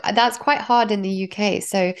 seriously. And that's quite hard in the UK.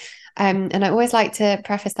 So, and I always like to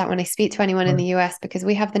preface that when I speak to anyone in the US, because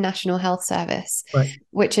we have the National Health Service,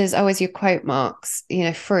 which is always your quote marks,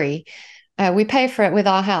 free. We pay for it with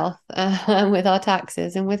our health, with our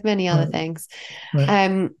taxes, and with many other things.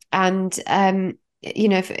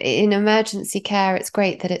 If in emergency care, it's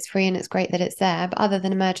great that it's free and it's great that it's there. But other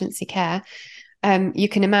than emergency care, you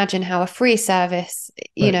can imagine how a free service,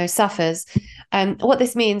 suffers. What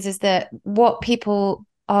this means is that what people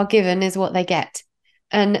are given is what they get.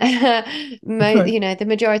 And, the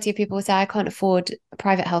majority of people say, I can't afford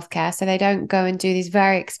private healthcare, so they don't go and do these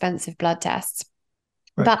very expensive blood tests.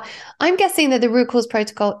 But I'm guessing that the root cause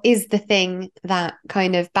protocol is the thing that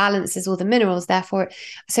kind of balances all the minerals. Therefore,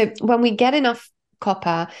 so when we get enough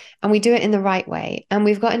copper and we do it in the right way, and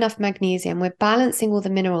we've got enough magnesium, we're balancing all the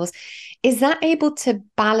minerals. Is that able to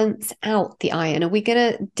balance out the iron? Are we going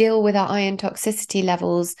to deal with our iron toxicity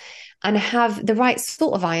levels and have the right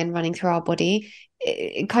sort of iron running through our body?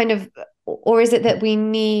 Or is it that we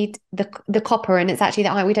need the copper and it's actually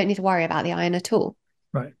the iron? We don't need to worry about the iron at all.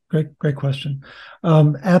 Right. Great question.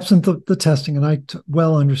 Absent the testing, and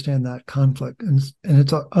well understand that conflict, and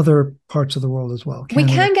it's other parts of the world as well, We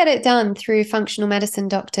Canada. can get it done through functional medicine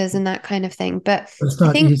doctors and that kind of thing, but It's I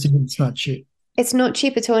not think easy. It's not cheap. it's not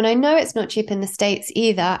cheap at all. And I know it's not cheap in the States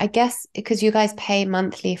either. I guess because you guys pay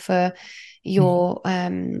monthly for your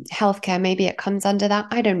healthcare, maybe it comes under that.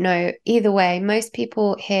 I don't know. Either way, most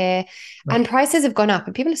people here, Right. and prices have gone up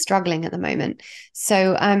and people are struggling at the moment.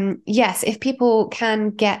 So yes, if people can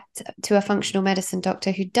get to a functional medicine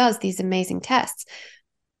doctor who does these amazing tests,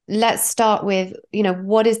 let's start with,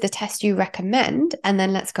 what is the test you recommend? And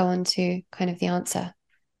then let's go on to kind of the answer.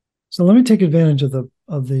 So let me take advantage of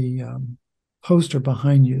the poster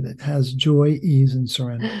behind you that has joy, ease, and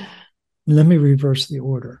surrender. Let me reverse the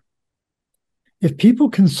order. If people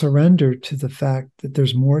can surrender to the fact that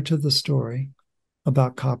there's more to the story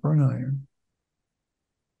about copper and iron,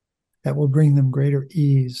 that will bring them greater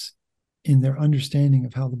ease in their understanding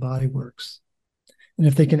of how the body works. And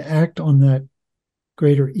if they can act on that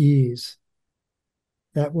greater ease,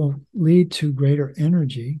 that will lead to greater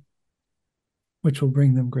energy, which will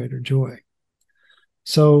bring them greater joy.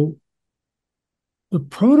 So the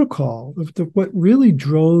protocol, what really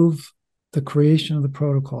drove the creation of the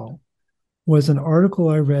protocol was an article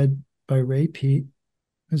I read by Ray Peat,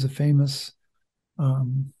 who's a famous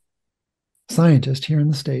scientist here in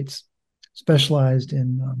the States, specialized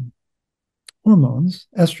in hormones,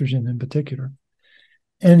 estrogen in particular.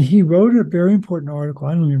 And he wrote a very important article.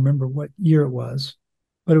 I don't even remember what year it was,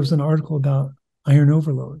 but it was an article about iron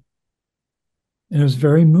overload. And I was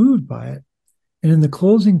very moved by it. And in the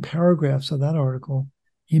closing paragraphs of that article,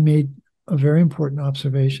 he made a very important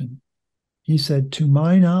observation. He said, to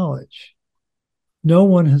my knowledge, no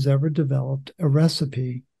one has ever developed a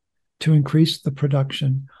recipe to increase the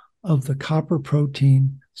production of the copper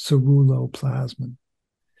protein ceruloplasmin.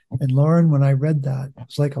 And Lauren, when I read that, it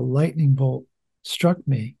was like a lightning bolt struck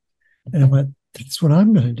me. And I went, that's what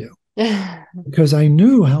I'm going to do. Because I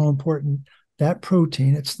knew how important that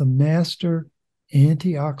protein, it's the master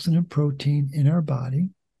antioxidant protein in our body.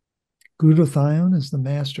 Glutathione is the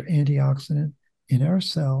master antioxidant in our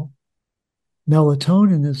cell.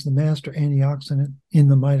 Melatonin is the master antioxidant in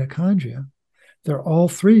the mitochondria. They're all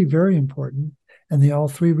three very important, and they all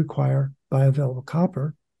three require bioavailable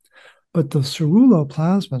copper. But the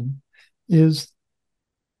ceruloplasmin is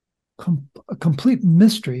a complete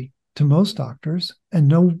mystery to most doctors, and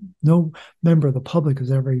no member of the public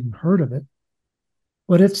has ever even heard of it.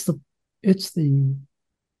 But it's the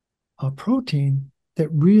protein that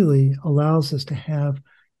really allows us to have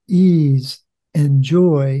ease and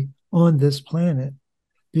joy on this planet,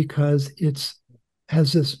 because it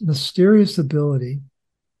has this mysterious ability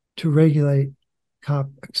to regulate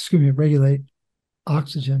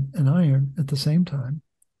oxygen and iron at the same time,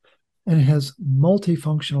 and it has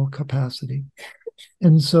multifunctional capacity.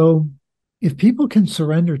 And so if people can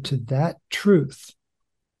surrender to that truth,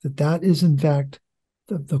 that is in fact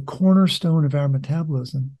the cornerstone of our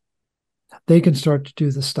metabolism, they can start to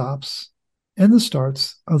do the stops and the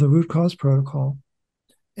starts of the root cause protocol.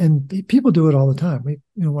 And people do it all the time.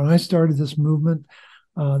 When I started this movement,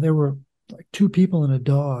 there were like 2 people and a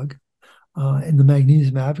dog in the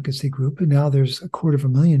Magnesium advocacy group, and now there's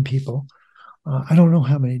 250,000 people. I don't know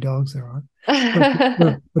how many dogs there are,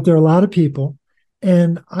 but there are a lot of people.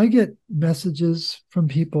 And I get messages from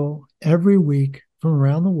people every week from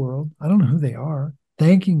around the world. I don't know who they are,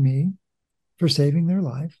 thanking me for saving their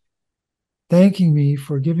life, thanking me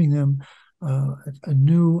for giving them a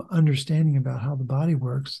new understanding about how the body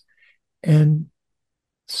works, and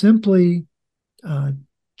simply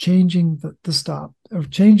changing the stop, or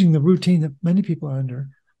changing the routine that many people are under,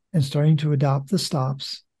 and starting to adopt the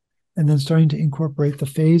stops, and then starting to incorporate the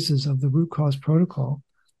phases of the root cause protocol.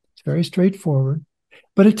 It's very straightforward,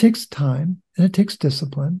 but it takes time and it takes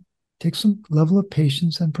discipline, it takes some level of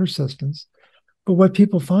patience and persistence. But what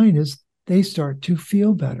people find is they start to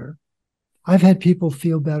feel better. I've had people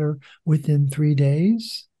feel better within 3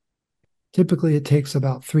 days. Typically, it takes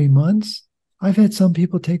about 3 months. I've had some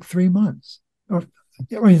people take 3 months, or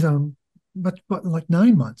but like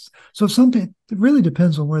 9 months. So it really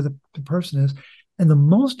depends on where the person is. And the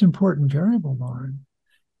most important variable, Lauren,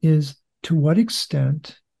 is to what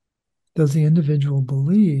extent does the individual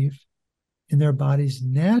believe in their body's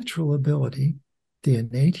natural ability, the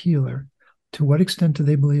innate healer, to what extent do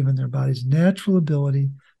they believe in their body's natural ability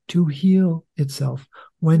to heal itself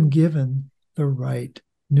when given the right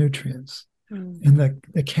nutrients? And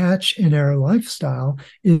the catch in our lifestyle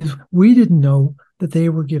is we didn't know that they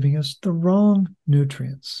were giving us the wrong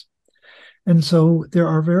nutrients. And so there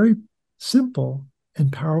are very simple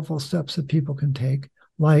and powerful steps that people can take,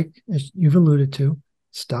 like, as you've alluded to,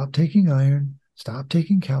 stop taking iron, stop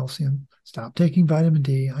taking calcium, stop taking vitamin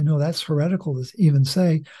D. I know that's heretical to even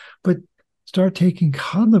say, but start taking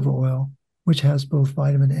cod liver oil, which has both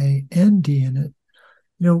vitamin A and D in it.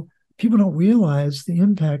 People don't realize the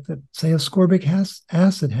impact that, say, ascorbic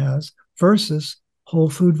acid has versus whole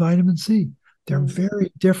food vitamin C. They're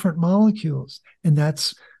very different molecules, and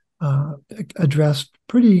that's addressed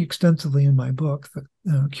pretty extensively in my book,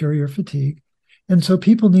 Cure Your Fatigue. And so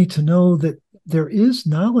people need to know that there is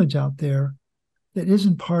knowledge out there that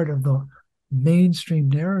isn't part of the mainstream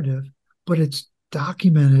narrative, but it's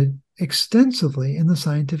documented extensively in the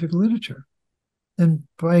scientific literature. And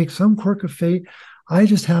by some quirk of fate, I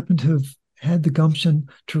just happen to have had the gumption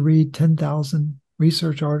to read 10,000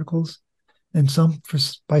 research articles. And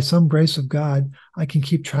by some grace of God, I can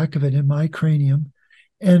keep track of it in my cranium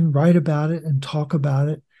and write about it and talk about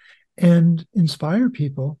it and inspire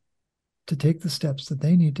people to take the steps that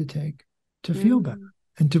they need to take to feel better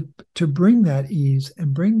and to bring that ease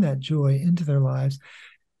and bring that joy into their lives.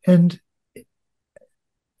 And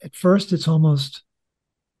at first, it's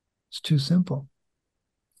too simple.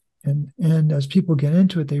 And as people get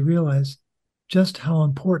into it, they realize just how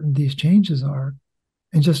important these changes are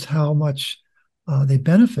and just how much they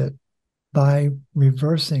benefit by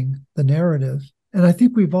reversing the narrative. And I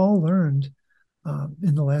think we've all learned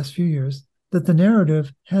in the last few years that the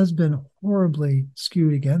narrative has been horribly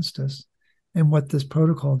skewed against us. And what this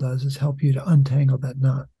protocol does is help you to untangle that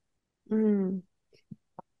knot.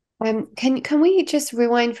 Can we just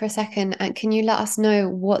rewind for a second, and can you let us know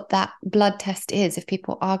what that blood test is if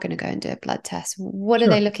people are going to go and do a blood test? What are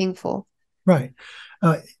they looking for? Right.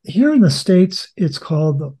 Here in the States, it's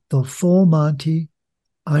called the Full Monty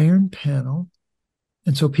Iron Panel.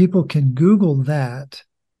 And so people can Google that,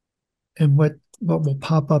 and what will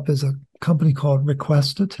pop up is a company called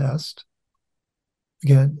Request a Test.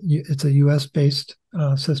 Again, it's a US-based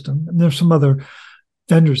system. And there's some other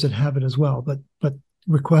vendors that have it as well, but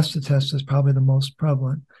Request a Test is probably the most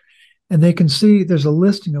prevalent. And they can see there's a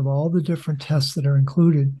listing of all the different tests that are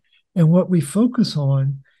included. And what we focus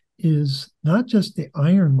on is not just the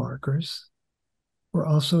iron markers, we're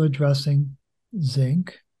also addressing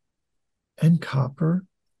zinc and copper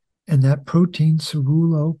and that protein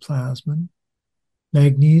ceruloplasmin,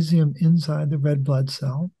 magnesium inside the red blood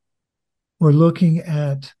cell. We're looking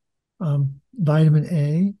at vitamin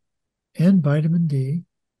A and vitamin D,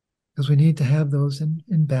 because we need to have those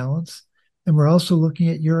in balance. And we're also looking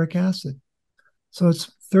at uric acid. So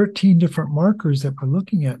it's 13 different markers that we're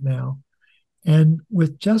looking at now. And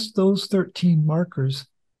with just those 13 markers,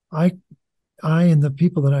 I and the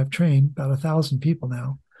people that I've trained, about 1,000 people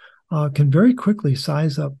now, can very quickly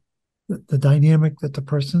size up the dynamic that the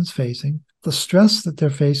person's facing, the stress that they're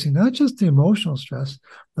facing, not just the emotional stress,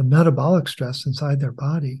 the metabolic stress inside their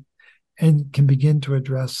body, and can begin to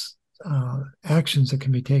address actions that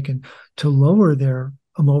can be taken to lower their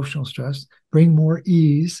emotional stress, bring more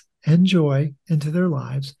ease and joy into their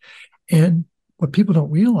lives. And what people don't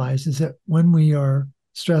realize is that when we are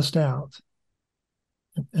stressed out,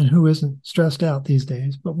 and who isn't stressed out these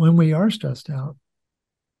days, but when we are stressed out,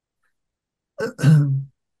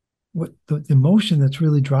 what the emotion that's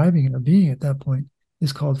really driving our being at that point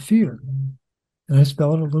is called fear. And I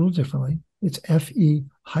spell it a little differently. It's Fe-AR.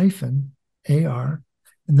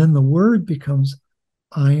 And then the word becomes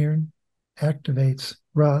iron, activates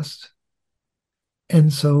rust.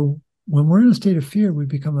 And so when we're in a state of fear, we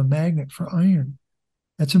become a magnet for iron.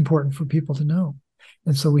 That's important for people to know.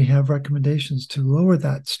 And so we have recommendations to lower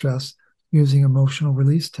that stress using emotional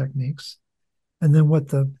release techniques. And then what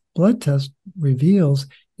the blood test reveals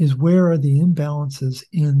is where are the imbalances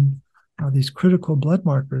in these critical blood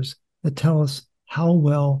markers that tell us how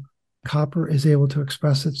well copper is able to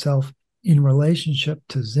express itself in relationship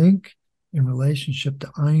to zinc, in relationship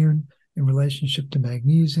to iron, in relationship to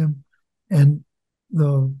magnesium. And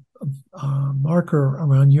the marker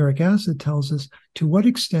around uric acid tells us to what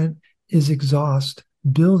extent is exhaust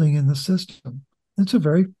building in the system. That's a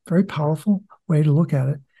very, very powerful way to look at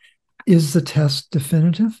it. Is the test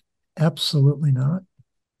definitive? Absolutely not.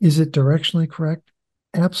 Is it directionally correct?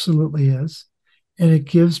 Absolutely is. And it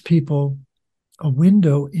gives people a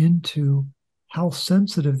window into how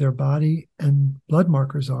sensitive their body and blood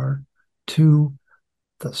markers are to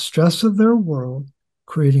the stress of their world,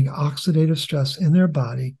 creating oxidative stress in their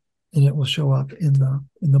body, and it will show up in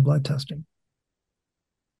the blood testing.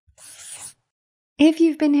 If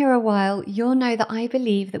you've been here a while, you'll know that I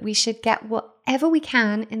believe that we should get whatever we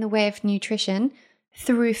can in the way of nutrition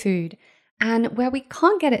through food. And where we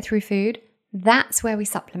can't get it through food, that's where we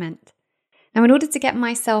supplement. Now, in order to get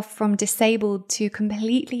myself from disabled to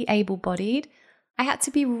completely able-bodied, I had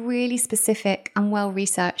to be really specific and well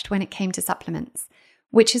researched when it came to supplements,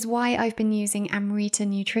 which is why I've been using Amrita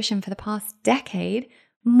Nutrition for the past decade,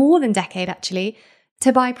 more than decade actually,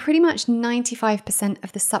 to buy pretty much 95%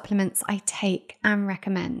 of the supplements I take and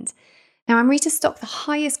recommend. Now, Amrita stock the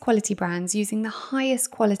highest quality brands using the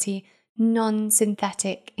highest quality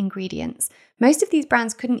non-synthetic ingredients. Most of these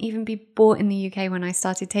brands couldn't even be bought in the UK when I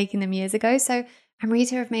started taking them years ago, so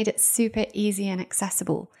Amrita have made it super easy and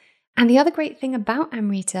accessible. And the other great thing about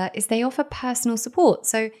Amrita is they offer personal support.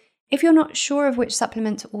 So if you're not sure of which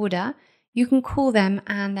supplement to order, you can call them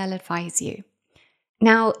and they'll advise you.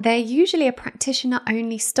 Now, they're usually a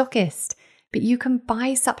practitioner-only stockist, but you can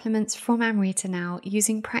buy supplements from Amrita now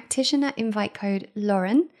using practitioner invite code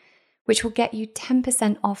Lauren, which will get you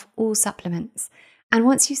 10% off all supplements. And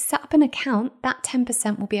once you set up an account, that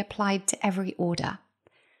 10% will be applied to every order.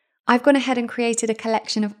 I've gone ahead and created a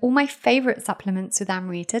collection of all my favorite supplements with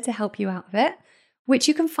Amrita to help you out with it, which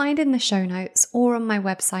you can find in the show notes or on my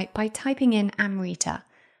website by typing in Amrita.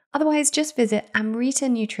 Otherwise, just visit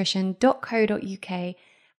amritanutrition.co.uk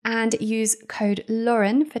and use code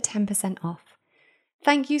Lauren for 10% off.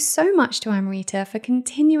 Thank you so much to Amrita for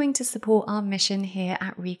continuing to support our mission here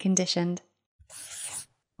at Reconditioned.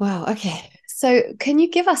 Wow, okay. So can you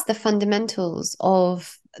give us the fundamentals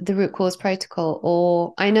of the root cause protocol?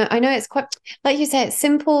 Or I know it's quite, like you say, it's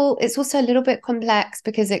simple. It's also a little bit complex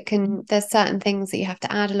because there's certain things that you have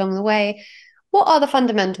to add along the way. What are the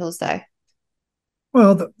fundamentals though?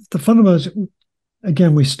 Well, the fundamentals,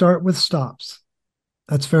 again, we start with stops.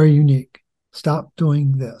 That's very unique. Stop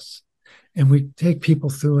doing this. And we take people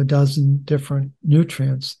through a dozen different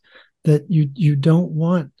nutrients that you don't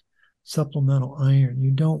want supplemental iron.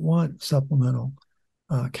 You don't want supplemental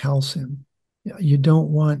calcium. You don't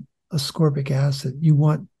want ascorbic acid. You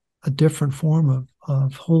want a different form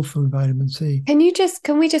of whole food vitamin C. Can we just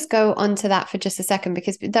go on to that for just a second?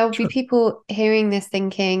 Because there will be people hearing this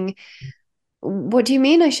thinking, what do you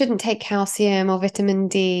mean I shouldn't take calcium or vitamin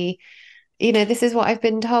D? This is what I've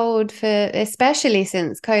been told especially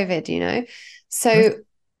since COVID, So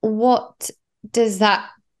what does that,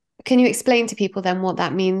 can you explain to people then what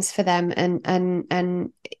that means for them?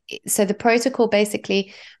 And so the protocol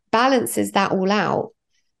basically balances that all out,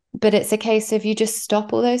 but it's a case of you just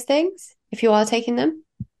stop all those things if you are taking them?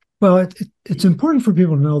 Well, it's important for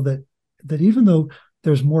people to know that even though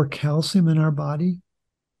there's more calcium in our body,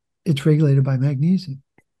 it's regulated by magnesium.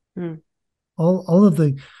 All of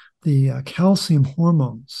the calcium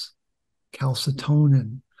hormones,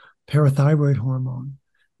 calcitonin, parathyroid hormone,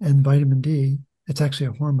 and vitamin D, it's actually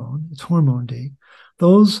a hormone, it's hormone D.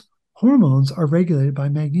 Those hormones are regulated by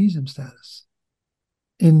magnesium status.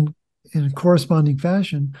 In corresponding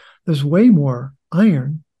fashion, there's way more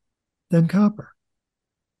iron than copper.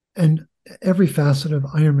 And every facet of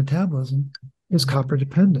iron metabolism is copper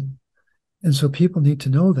dependent. And so people need to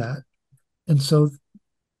know that. And so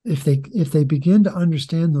if they begin to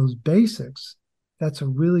understand those basics, that's a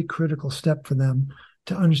really critical step for them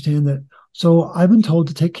to understand that. So I've been told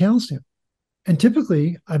to take calcium. And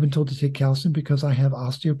typically I've been told to take calcium because I have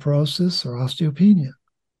osteoporosis or osteopenia.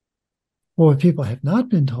 Well, what people have not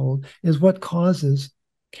been told is what causes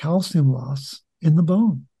calcium loss in the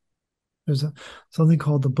bone. There's something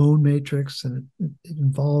called the bone matrix, and it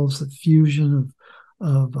involves the fusion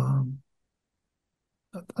of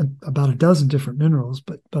about a dozen different minerals,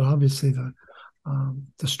 but obviously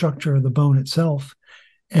the structure of the bone itself.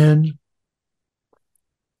 And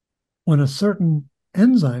when a certain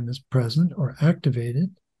enzyme is present or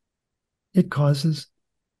activated, it causes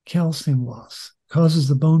calcium loss, causes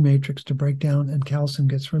the bone matrix to break down, and calcium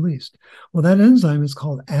gets released. Well, that enzyme is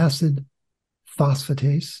called acid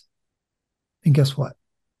phosphatase. And guess what?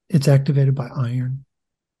 It's activated by iron.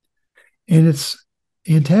 And its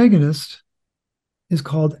antagonist is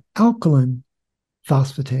called alkaline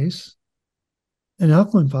phosphatase. And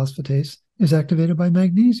alkaline phosphatase is activated by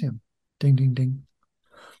magnesium. Ding, ding, ding.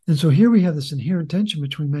 And so here we have this inherent tension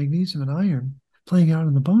between magnesium and iron playing out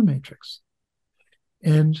in the bone matrix.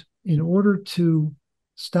 And in order to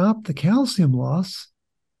stop the calcium loss,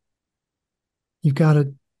 you've got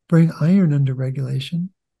to bring iron under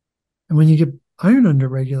regulation. And when you get iron under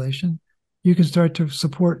regulation, you can start to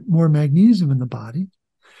support more magnesium in the body.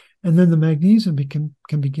 And then the magnesium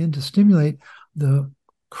can begin to stimulate the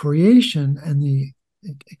creation and the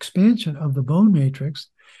expansion of the bone matrix.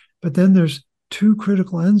 But then there's two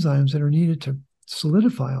critical enzymes that are needed to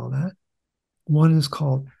solidify all that. One is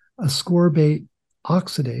called ascorbate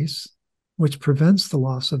oxidase, which prevents the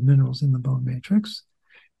loss of minerals in the bone matrix.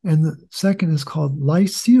 And the second is called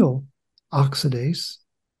lysyl oxidase.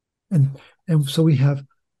 And so we have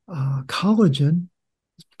collagen,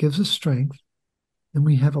 gives us strength, and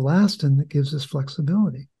we have elastin that gives us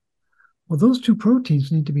flexibility. Well, those two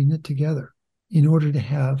proteins need to be knit together in order to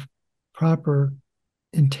have proper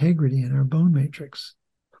integrity in our bone matrix.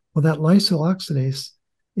 Well, that lysyl oxidase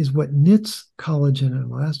is what knits collagen and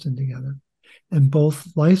elastin together. And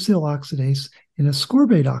both lysyl oxidase and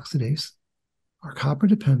ascorbate oxidase are copper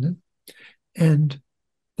dependent. And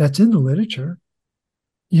that's in the literature.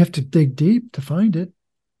 You have to dig deep to find it.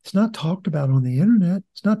 It's not talked about on the internet.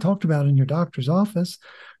 It's not talked about in your doctor's office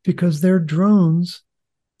because they're drones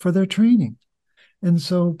for their training. And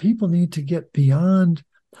so people need to get beyond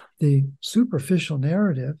the superficial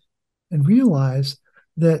narrative and realize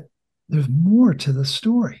that there's more to the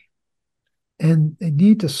story. And they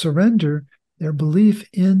need to surrender their belief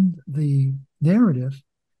in the narrative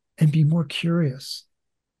and be more curious.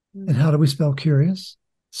 And how do we spell curious?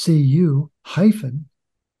 CU-RIOUS.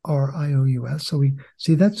 So we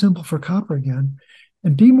see that symbol for copper again.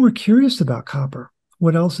 And be more curious about copper.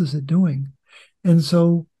 What else is it doing? And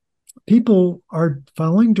so people are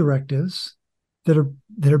following directives that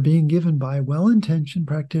are being given by well-intentioned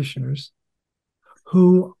practitioners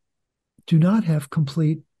who do not have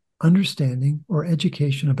complete understanding or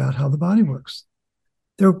education about how the body works.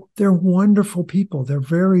 They're wonderful people. They're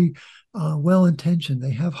very well-intentioned.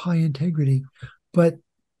 They have high integrity, but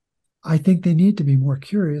I think they need to be more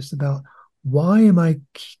curious about why do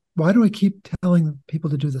I keep telling people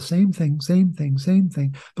to do the same thing,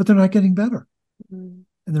 but they're not getting better. Mm-hmm.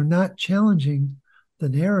 And they're not challenging the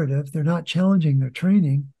narrative. They're not challenging their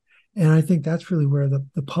training. And I think that's really where the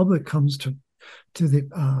public comes to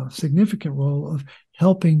the significant role of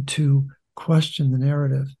helping to question the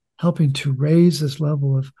narrative, helping to raise this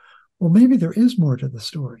level of, well, maybe there is more to the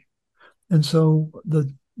story. And so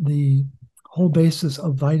the whole basis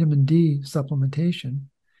of vitamin D supplementation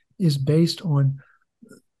is based on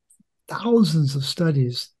thousands of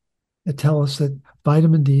studies that tell us that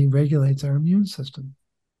vitamin D regulates our immune system.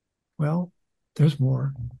 Well, there's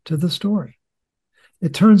more to the story.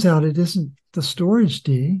 It turns out it isn't the storage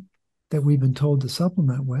D that we've been told to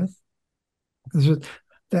supplement with.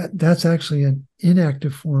 That's actually an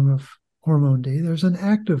inactive form of hormone D. There's an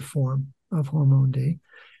active form of hormone D,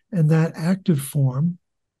 and that active form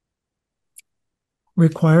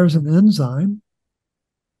requires an enzyme.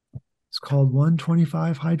 It's called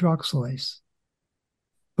 1,25-hydroxylase.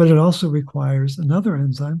 But it also requires another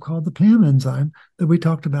enzyme called the PAM enzyme that we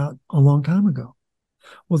talked about a long time ago.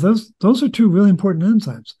 Well, those are two really important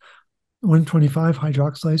enzymes.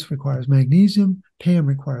 1,25-hydroxylase requires magnesium. PAM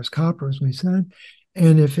requires copper, as we said.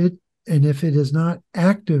 And if it is not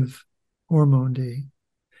active hormone D,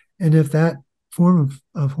 and if that form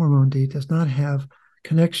of hormone D does not have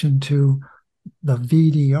connection to the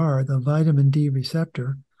VDR, the vitamin D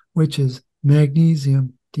receptor, which is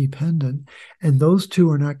magnesium dependent, and those two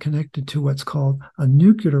are not connected to what's called a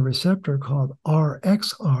nuclear receptor called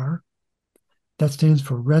RXR, that stands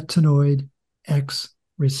for retinoid X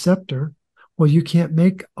receptor. Well, you can't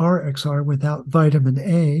make RXR without vitamin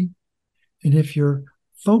A. And if you're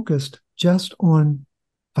focused just on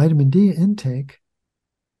vitamin D intake,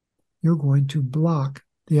 you're going to block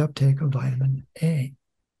the uptake of vitamin A.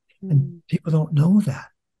 And people don't know that.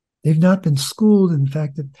 They've not been schooled in the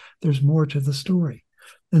fact that there's more to the story.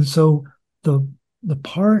 And so the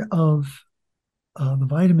part of the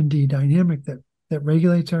vitamin D dynamic that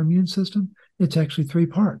regulates our immune system, it's actually three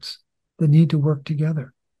parts that need to work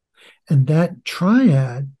together. And that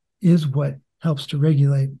triad is what helps to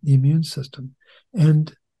regulate the immune system.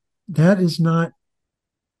 And that is not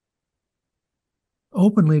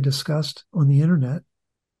openly discussed on the internet.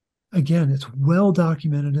 Again, it's well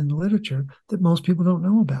documented in the literature that most people don't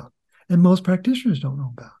know about and most practitioners don't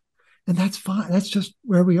know about. And that's fine. That's just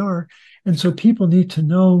where we are. And so people need to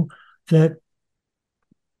know that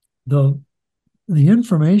the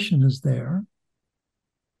information is there.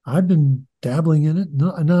 I've been dabbling in it.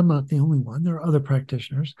 No, and I'm not the only one. There are other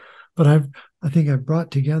practitioners, but I think I've brought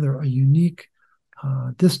together a unique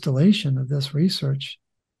distillation of this research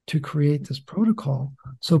to create this protocol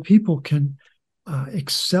so people can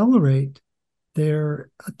accelerate their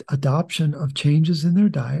adoption of changes in their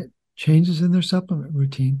diet, changes in their supplement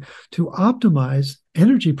routine to optimize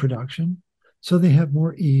energy production so they have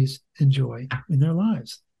more ease and joy in their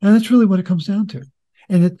lives. And that's really what it comes down to.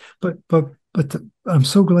 And I'm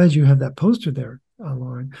so glad you have that poster there,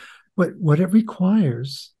 Lauren. What it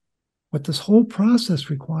requires, what this whole process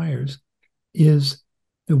requires, is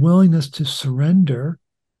the willingness to surrender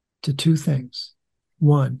to two things.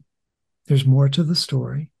 One, there's more to the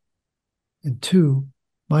story. And two,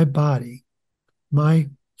 my body, my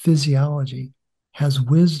physiology has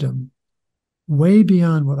wisdom way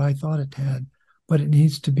beyond what I thought it had, but it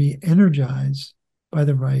needs to be energized by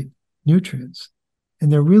the right nutrients.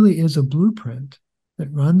 And there really is a blueprint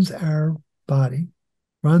that runs our body,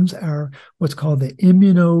 runs our what's called the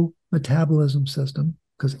immunometabolism system,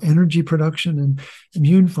 because energy production and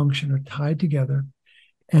immune function are tied together.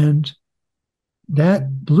 And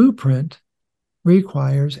that blueprint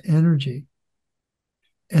requires energy.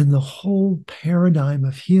 And the whole paradigm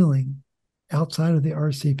of healing outside of the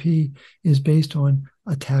RCP is based on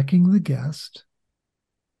attacking the guest,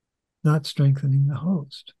 not strengthening the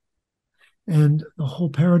host. And the whole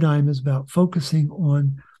paradigm is about focusing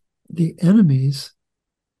on the enemies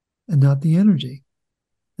and not the energy.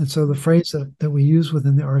 And so the phrase that we use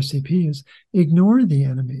within the RCP is ignore the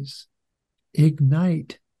enemies,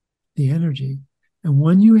 ignite the energy. And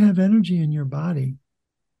when you have energy in your body,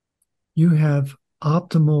 you have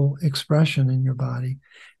optimal expression in your body,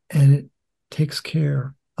 and it takes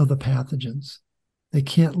care of the pathogens. They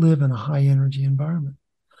can't live in a high energy environment.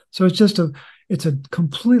 So it's a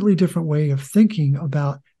completely different way of thinking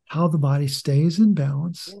about how the body stays in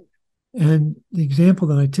balance. And the example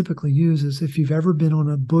that I typically use is if you've ever been on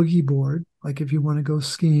a boogie board, like if you want to go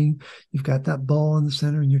skiing, you've got that ball in the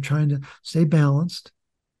center and you're trying to stay balanced.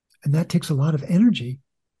 And that takes a lot of energy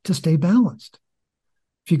to stay balanced.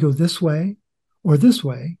 If you go this way or this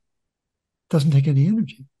way, it doesn't take any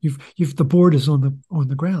energy. The board is on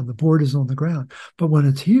the ground. The board is on the ground. But when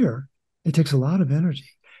it's here, it takes a lot of energy.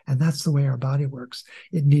 And that's the way our body works.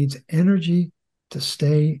 It needs energy to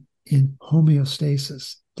stay in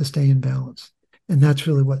homeostasis, to stay in balance. And that's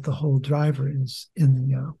really what the whole driver is in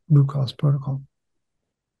the root cause protocol.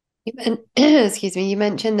 Excuse me, you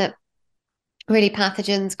mentioned that really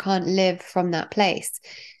pathogens can't live from that place.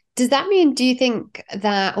 Does that mean, do you think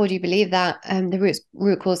that, or do you believe that the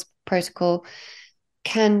root cause protocol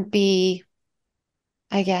can be,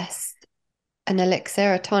 I guess, an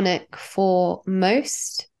elixir, a tonic for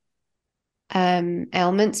most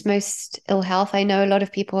ailments, most ill health? I know a lot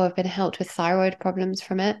of people have been helped with thyroid problems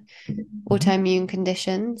from it, autoimmune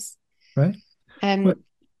conditions. Right.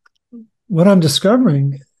 What I'm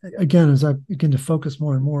discovering, again, as I begin to focus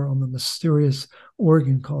more and more on the mysterious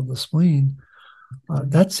organ called the spleen,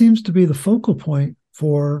 that seems to be the focal point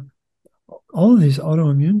for all of these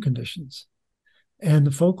autoimmune conditions and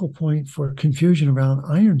the focal point for confusion around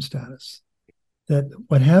iron status. That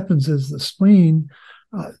what happens is the spleen,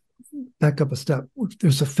 back up a step,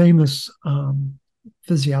 there's a famous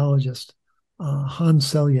physiologist, Hans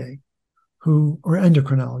Selye, or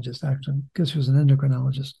endocrinologist, actually, because he was an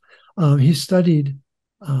endocrinologist. He studied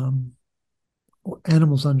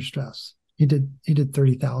animals under stress. He did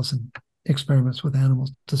 30,000 experiments with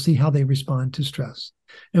animals to see how they respond to stress.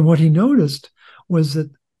 And what he noticed was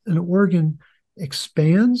that an organ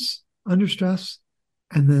expands under stress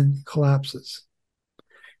and then collapses.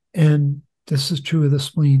 And this is true of the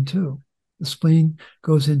spleen too. The spleen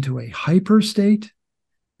goes into a hyper state,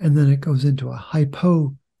 and then it goes into a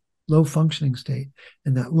low functioning state.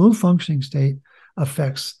 And that low functioning state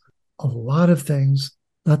affects a lot of things,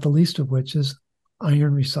 not the least of which is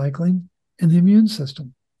iron recycling and the immune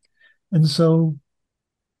system. And so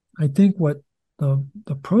I think what the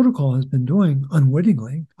protocol has been doing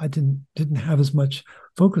unwittingly, I didn't have as much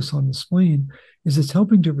focus on the spleen, is it's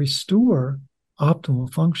helping to restore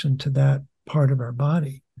optimal function to that part of our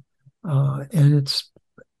body. And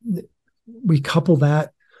we couple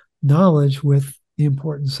that knowledge with the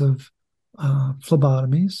importance of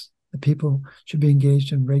phlebotomies, that people should be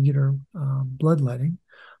engaged in regular bloodletting.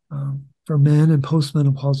 For men and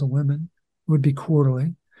postmenopausal women, it would be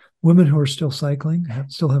quarterly. Women who are still cycling,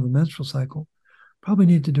 still have a menstrual cycle, probably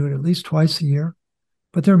need to do it at least twice a year.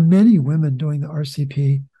 But there are many women doing the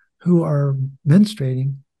RCP who are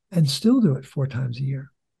menstruating and still do it 4 times a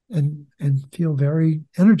year and feel very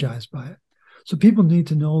energized by it. So people need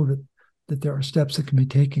to know that there are steps that can be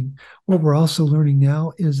taken. What we're also learning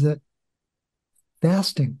now is that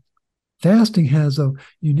fasting has a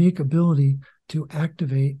unique ability to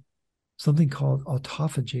activate something called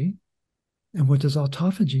autophagy. And what does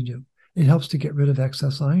autophagy do? It helps to get rid of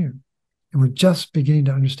excess iron. And we're just beginning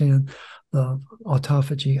to understand the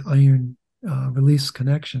autophagy iron release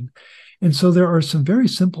connection. And so there are some very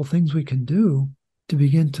simple things we can do to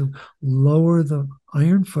begin to lower the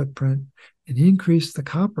iron footprint and increase the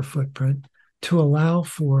copper footprint to allow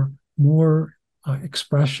for more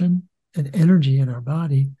expression and energy in our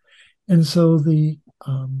body. And so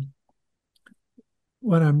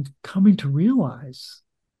what I'm coming to realize,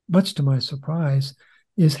 much to my surprise,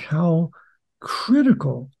 is how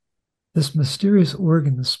critical this mysterious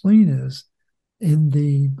organ, the spleen, is in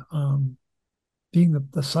being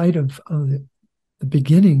the site of the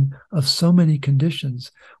beginning of so many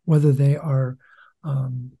conditions, whether they are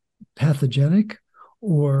pathogenic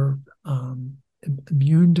or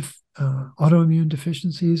autoimmune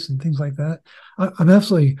deficiencies and things like that. I'm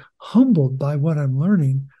absolutely humbled by what I'm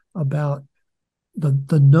learning about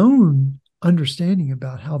the known understanding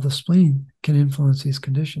about how the spleen can influence these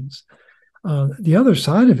conditions. The other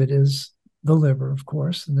side of it is the liver, of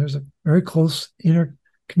course, and there's a very close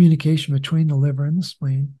intercommunication between the liver and the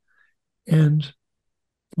spleen. And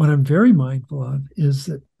what I'm very mindful of is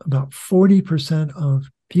that about 40% of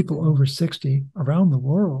people over 60 around the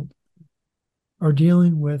world are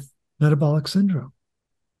dealing with metabolic syndrome.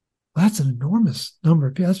 Well, that's an enormous number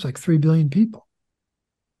of people. That's like 3 billion people.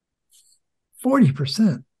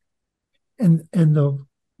 40%. And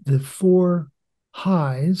the four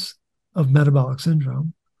highs of metabolic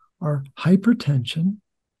syndrome are hypertension,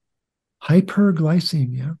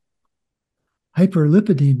 hyperglycemia,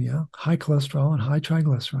 hyperlipidemia, high cholesterol and high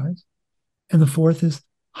triglycerides. And the fourth is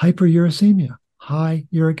hyperuricemia, high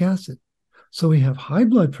uric acid. So we have high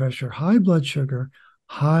blood pressure, high blood sugar,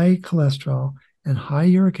 high cholesterol, and high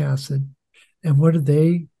uric acid. And what do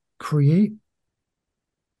they create?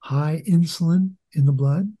 High insulin in the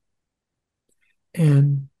blood.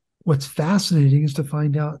 And what's fascinating is to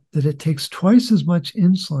find out that it takes twice as much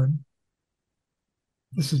insulin.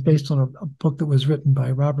 This is based on a book that was written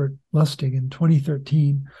by Robert Lustig in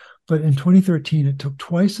 2013. But in 2013, it took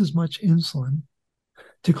twice as much insulin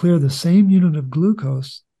to clear the same unit of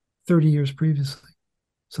glucose 30 years previously.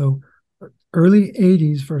 So early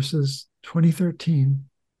 80s versus 2013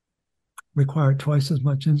 required twice as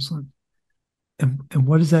much insulin. And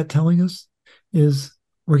what is that telling us? Is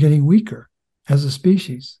we're getting weaker as a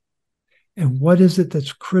species. And what is it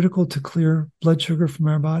that's critical to clear blood sugar from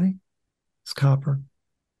our body? It's copper.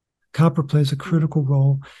 Copper plays a critical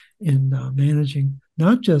role in managing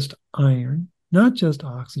not just iron, not just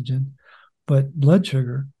oxygen, but blood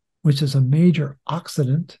sugar, which is a major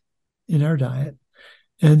oxidant in our diet.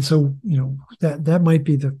 And so, that might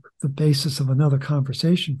be the basis of another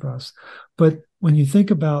conversation for us. But when you think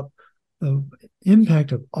about the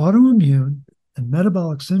impact of autoimmune and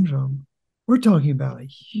metabolic syndrome, we're talking about a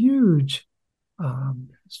huge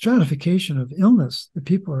stratification of illness that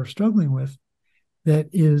people are struggling with that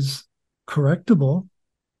is correctable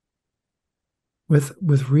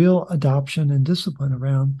with real adoption and discipline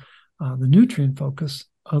around the nutrient focus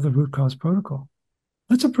of the root cause protocol.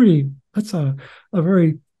 That's a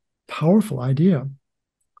very powerful idea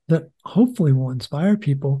that hopefully will inspire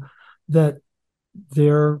people that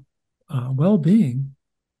their well-being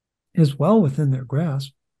is well within their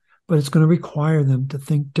grasp, but it's going to require them to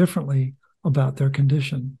think differently about their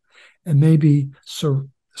condition and maybe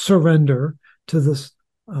surrender to this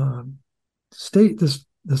state,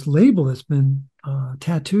 this label that's been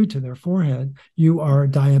tattooed to their forehead. You are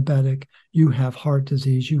diabetic, you have heart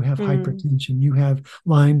disease, you have hypertension, you have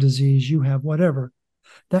Lyme disease, you have whatever.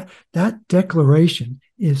 That declaration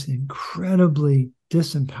is incredibly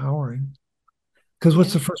disempowering. Because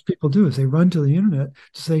what's the first people do is they run to the internet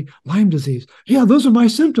to say, Lyme disease. Yeah, those are my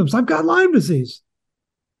symptoms. I've got Lyme disease.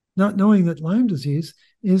 Not knowing that Lyme disease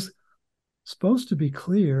is supposed to be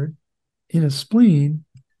cleared in a spleen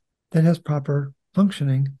that has proper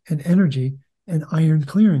functioning and energy and iron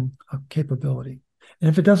clearing capability. And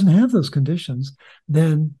if it doesn't have those conditions,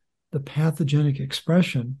 then the pathogenic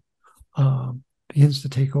expression begins to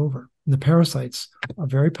take over. And the parasites are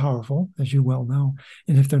very powerful, as you well know.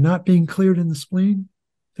 And if they're not being cleared in the spleen,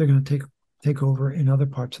 they're going to take over in other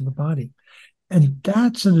parts of the body. And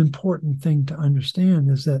that's an important thing to understand,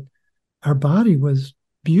 is that our body was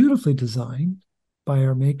beautifully designed by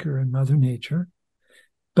our maker and Mother Nature.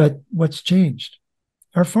 But what's changed?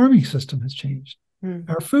 Our farming system has changed.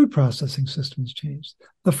 Our food processing system has changed.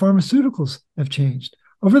 The pharmaceuticals have changed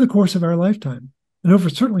over the course of our lifetime,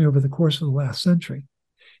 and certainly over the course of the last century.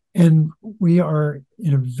 And we are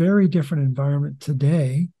in a very different environment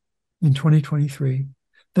today in 2023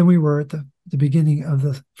 than we were at the beginning of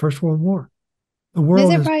the First World War. The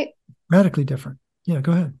world is radically different. Yeah,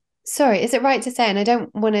 go ahead. Sorry, is it right to say, and I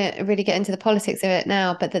don't want to really get into the politics of it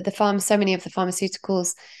now, but that so many of the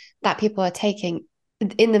pharmaceuticals that people are taking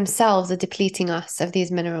in themselves are depleting us of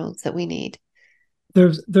these minerals that we need?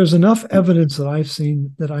 There's enough evidence that I've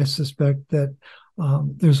seen that I suspect that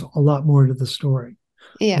there's a lot more to the story.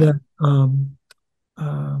 Yeah. That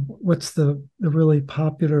what's the really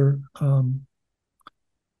popular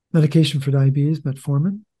medication for diabetes,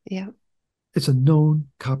 metformin? Yeah. It's a known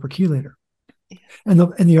copper chelator. Yeah.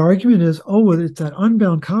 And the argument is, well, it's that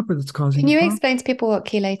unbound copper that's causing. Can you explain to people what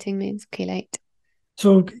chelating means? Chelate.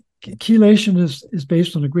 So chelation is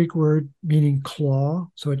based on a Greek word meaning claw.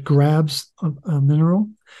 So it grabs a mineral.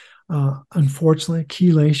 Unfortunately,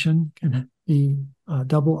 chelation can be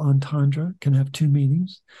double entendre, can have two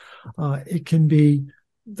meanings. It can be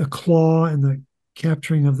the claw and the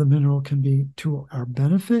capturing of the mineral can be to our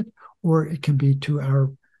benefit, or it can be to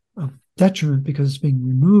our detriment because it's being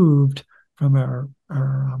removed from our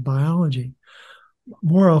biology.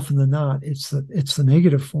 More often than not, it's the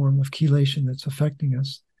negative form of chelation that's affecting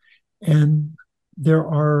us. And there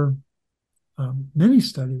are many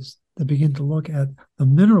studies that begin to look at the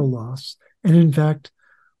mineral loss. And in fact,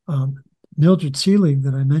 Mildred Seelig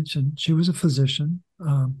that I mentioned, she was a physician.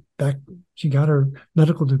 She got her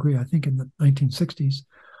medical degree, I think, in the 1960s,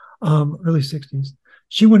 early 60s.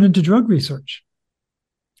 She went into drug research.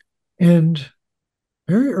 And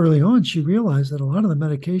very early on, she realized that a lot of the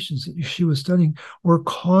medications that she was studying were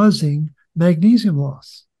causing magnesium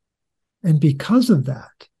loss. And because of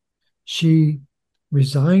that, she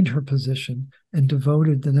resigned her position and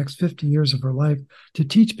devoted the next 50 years of her life to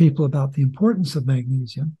teach people about the importance of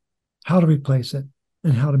magnesium, how to replace it,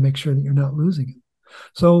 and how to make sure that you're not losing it.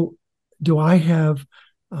 So do I have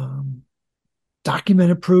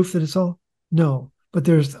documented proof that it's all? No, but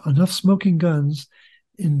there's enough smoking guns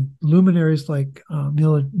in luminaries like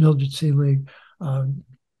Mildred Seelig,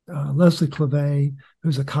 Leslie Clavet,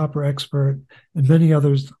 who's a copper expert, and many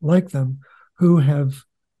others like them who have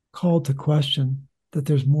called to question that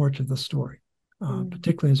there's more to the story,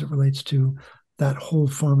 particularly as it relates to that whole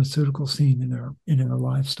pharmaceutical scene in our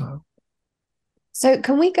lifestyle. So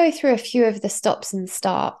can we go through a few of the stops and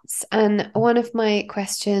starts? And one of my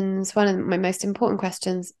most important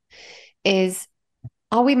questions is,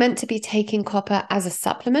 are we meant to be taking copper as a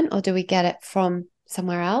supplement, or do we get it from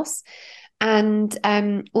somewhere else? And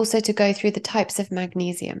also to go through the types of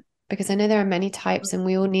magnesium, because I know there are many types and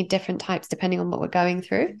we all need different types depending on what we're going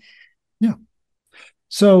through. Yeah.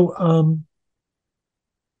 So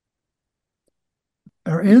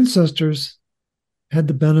our ancestors had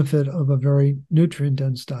the benefit of a very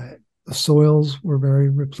nutrient-dense diet. The soils were very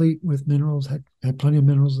replete with minerals, had plenty of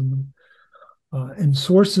minerals in them. And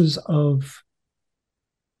sources of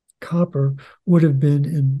copper would have been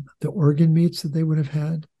in the organ meats that they would have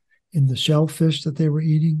had, in the shellfish that they were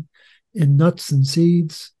eating, in nuts and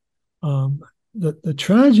seeds. The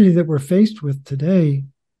tragedy that we're faced with today,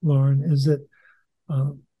 Lauren, is that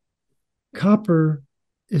copper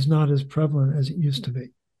is not as prevalent as it used to be.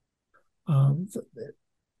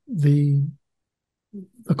 The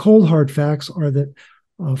cold hard facts are that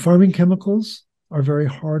farming chemicals are very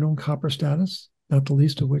hard on copper status, not the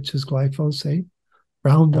least of which is glyphosate,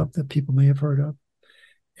 Roundup that people may have heard of.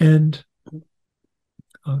 And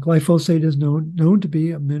glyphosate is known to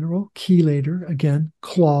be a mineral chelator, again,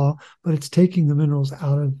 claw, but it's taking the minerals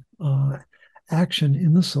out of action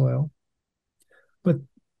in the soil.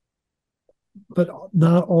 But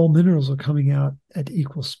not all minerals are coming out at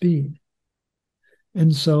equal speed.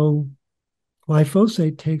 And so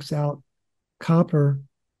glyphosate takes out copper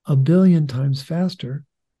 1 billion times faster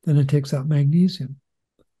than it takes out magnesium.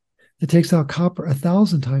 It takes out copper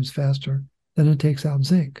 1,000 times faster than it takes out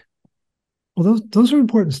zinc. Well, those are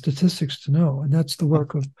important statistics to know, and that's the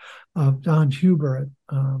work of Don Huber at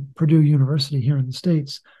Purdue University here in the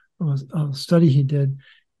States. It was a study he did.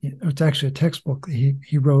 It's actually a textbook that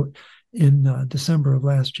he wrote in December of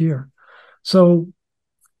last year. So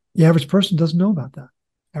the average person doesn't know about that.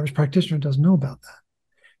 Average practitioner doesn't know about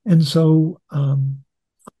that. And so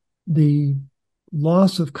the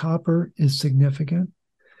loss of copper is significant.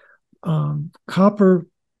 Copper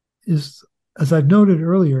is, as I've noted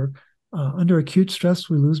earlier, under acute stress,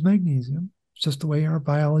 we lose magnesium. It's just the way our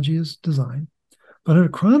biology is designed. But under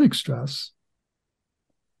chronic stress,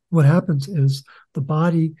 what happens is the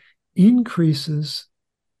body increases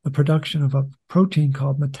the production of a protein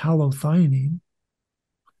called metallothionein.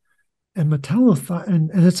 And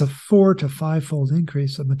and it's a 4 to 5-fold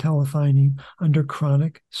increase of metallothionein under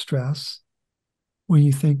chronic stress. When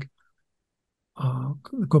you think,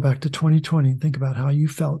 go back to 2020 and think about how you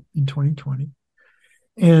felt in 2020.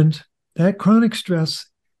 And that chronic stress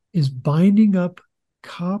is binding up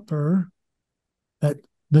copper. That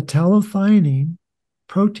metallothionein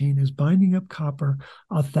protein is binding up copper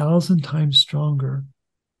 1,000 times stronger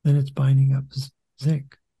than it's binding up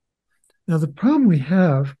zinc. Now, the problem we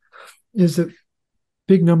have is that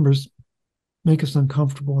big numbers make us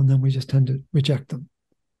uncomfortable, and then we just tend to reject them.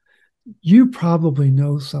 You probably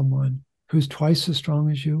know someone who's twice as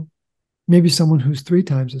strong as you, maybe someone who's 3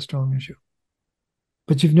 times as strong as you,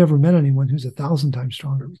 but you've never met anyone who's 1,000 times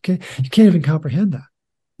stronger. You can't even comprehend that.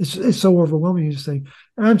 It's so overwhelming. You just say,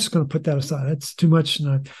 I'm just going to put that aside. That's too much,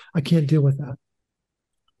 and I can't deal with that.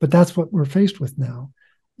 But that's what we're faced with now,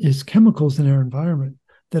 is chemicals in our environment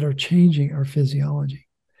that are changing our physiology.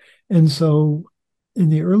 And so in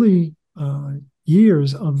the early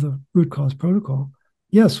years of the root cause protocol,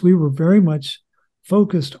 yes, we were very much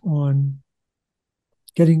focused on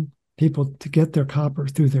getting people to get their copper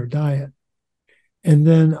through their diet. And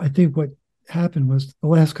then I think what happened was the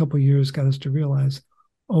last couple of years got us to realize,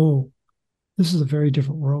 oh, this is a very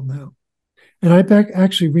different world now. And I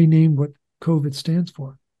actually renamed what COVID stands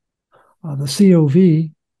for. The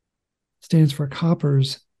COV stands for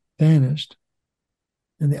coppers vanished,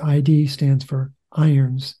 and the ID stands for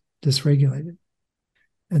irons dysregulated.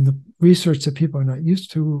 And the research that people are not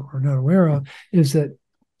used to or not aware of is that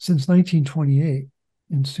since 1928,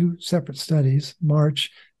 in two separate studies,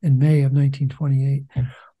 March and May of 1928,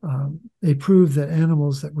 they proved that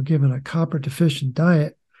animals that were given a copper deficient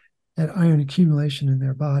diet had iron accumulation in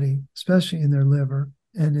their body, especially in their liver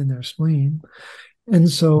and in their spleen. And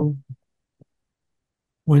so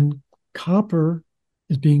when copper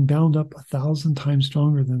is being bound up 1,000 times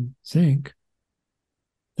stronger than zinc,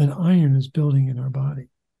 then iron is building in our body.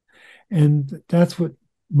 And that's what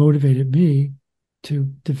motivated me to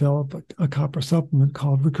develop a copper supplement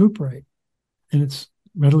called Recuperate. And it's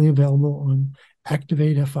readily available on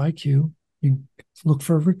Activate FIQ. You can look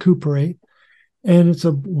for Recuperate. And it's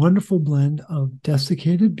a wonderful blend of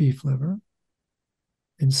desiccated beef liver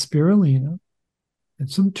and spirulina and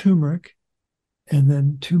some turmeric, and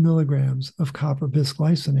then 2 milligrams of copper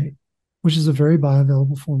bisglycinate, which is a very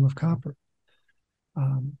bioavailable form of copper.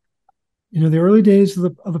 The early days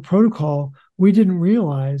of the protocol, we didn't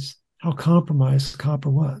realize how compromised copper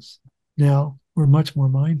was. Now we're much more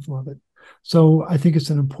mindful of it. So I think it's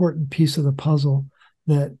an important piece of the puzzle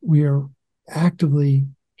that we are actively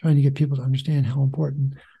trying to get people to understand how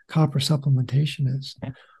important copper supplementation is.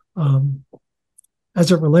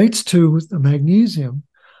 As it relates to the magnesium,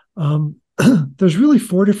 there's really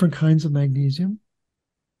 4 different kinds of magnesium.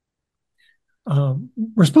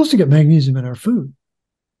 We're supposed to get magnesium in our food.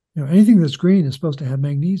 Anything that's green is supposed to have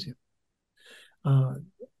magnesium.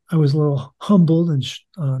 I was a little humbled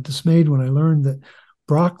and dismayed when I learned that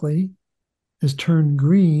broccoli is turned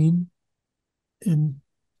green in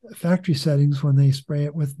factory settings when they spray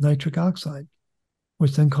it with nitric oxide,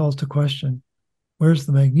 which then calls to question, where's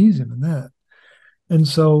the magnesium in that? And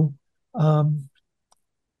so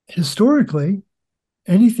historically,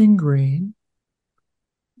 anything green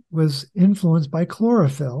was influenced by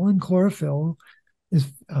chlorophyll, and chlorophyll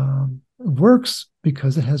works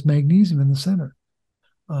because it has magnesium in the center.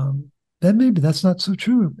 Then maybe that's not so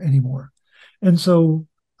true anymore. And so,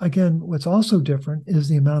 again, what's also different is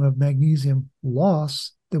the amount of magnesium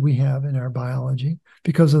loss that we have in our biology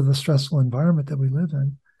because of the stressful environment that we live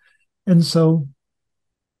in. And so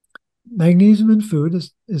magnesium in food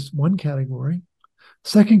is one category.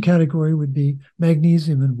 Second category would be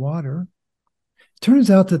magnesium in water. It turns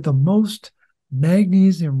out that the most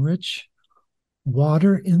magnesium-rich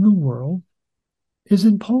water in the world is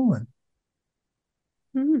in Poland.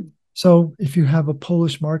 So if you have a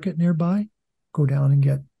Polish market nearby, go down and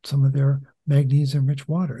get some of their magnesium-rich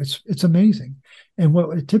water. It's amazing. And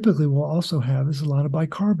what it typically will also have is a lot of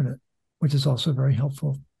bicarbonate, which is also very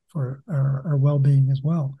helpful for our well-being as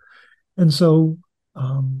well. And so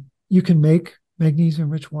you can make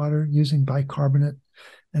magnesium-rich water using bicarbonate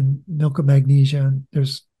and milk of magnesia. And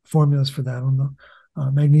there's formulas for that on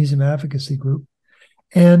the Magnesium Advocacy Group.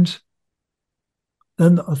 And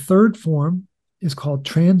then a third form is called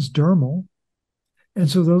transdermal. And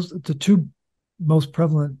so the 2 most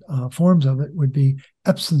prevalent forms of it would be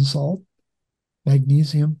Epsom salt,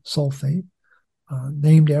 magnesium sulfate,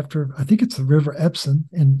 named after, I think it's the River Epsom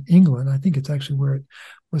in England. I think it's actually where it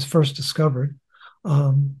was first discovered.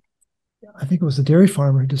 I think it was a dairy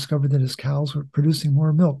farmer who discovered that his cows were producing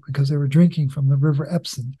more milk because they were drinking from the River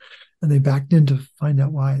Epsom, and they backed in to find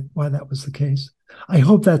out why that was the case. I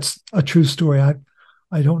hope that's a true story.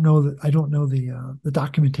 I don't know the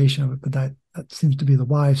documentation of it, but that seems to be the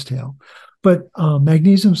wives' tale. But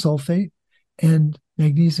magnesium sulfate and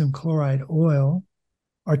magnesium chloride oil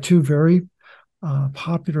are 2 very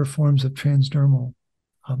popular forms of transdermal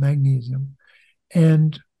magnesium.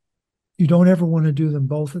 And you don't ever want to do them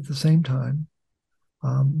both at the same time.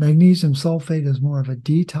 Magnesium sulfate is more of a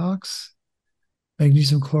detox.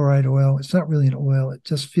 Magnesium chloride oil, it's not really an oil. It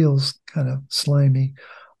just feels kind of slimy.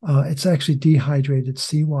 It's actually dehydrated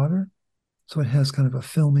seawater. So it has kind of a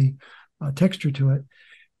filmy texture to it.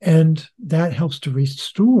 And that helps to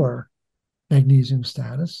restore magnesium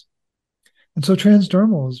status. And so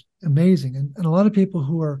transdermal is amazing. And a lot of people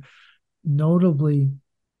who are notably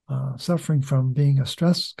suffering from being a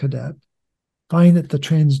stress cadet find that the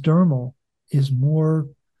transdermal is more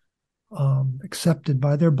accepted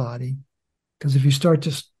by their body, because if you start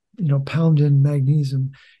just pound in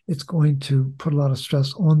magnesium, it's going to put a lot of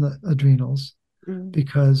stress on the adrenals.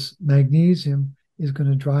 because magnesium is going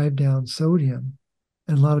to drive down sodium.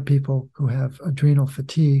 And a lot of people who have adrenal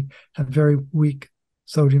fatigue have very weak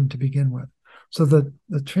sodium to begin with. So the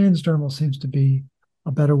transdermal seems to be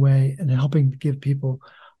a better way in helping to give people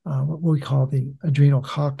what we call the adrenal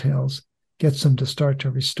cocktails, gets them to start to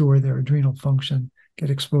restore their adrenal function, get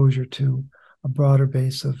exposure to a broader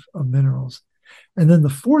base of minerals. And then the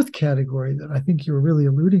fourth category that I think you were really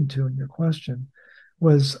alluding to in your question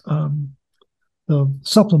was the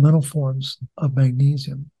supplemental forms of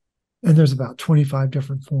magnesium. And there's about 25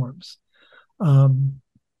 different forms.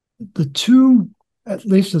 The two, at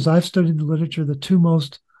least as I've studied the literature, the two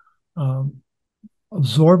most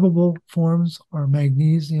absorbable forms are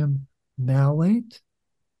magnesium malate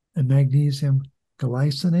and magnesium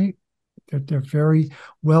glycinate. They're very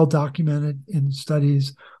well documented in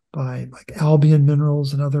studies by like Albion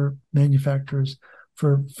Minerals and other manufacturers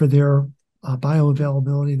for their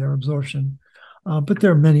bioavailability, their absorption. But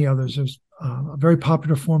there are many others. There's a very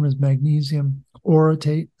popular form is magnesium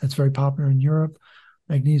orotate. That's very popular in Europe.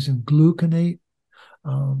 Magnesium gluconate.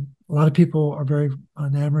 A lot of people are very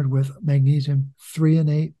enamored with magnesium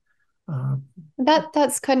threonate.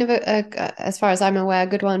 That's kind of as far as I'm aware, a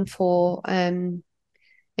good one for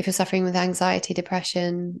if you're suffering with anxiety,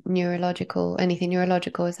 depression, anything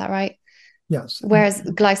neurological. Is that right? Yes. Whereas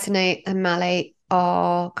glycinate and malate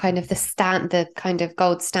are kind of the kind of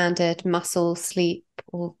gold standard muscle sleep,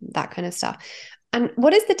 all that kind of stuff. And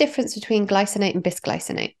what is the difference between glycinate and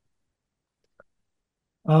bisglycinate?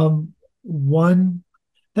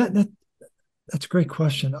 That's a great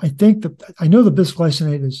question. I know the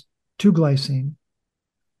bisglycinate is 2-glycine.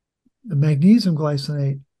 The magnesium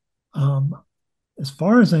glycinate, as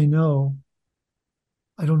far as I know,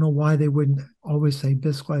 I don't know why they wouldn't always say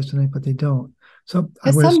bisglycinate, but they don't. So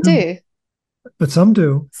I would some assume, do. but some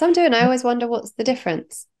do. Some do, and I always wonder what's the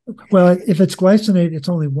difference. Well, if it's glycinate, it's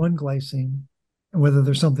only 1 glycine. And whether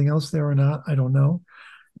there's something else there or not, I don't know.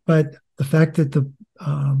 But the fact that the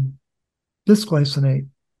bisglycinate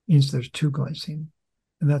means there's 2 glycine,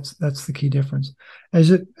 and that's the key difference.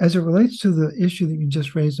 As it relates to the issue that you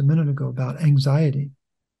just raised a minute ago about anxiety,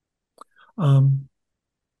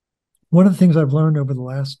 one of the things I've learned over the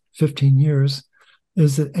last 15 years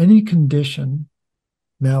is that any condition,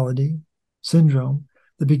 malady, syndrome,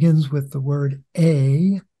 that begins with the word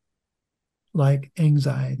A, like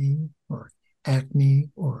anxiety or acne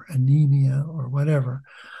or anemia or whatever,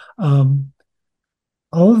 all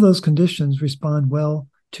of those conditions respond well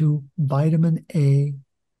to vitamin A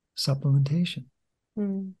supplementation.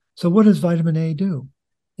 So what does vitamin A do?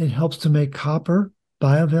 It helps to make copper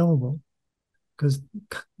bioavailable, because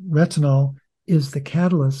retinol is the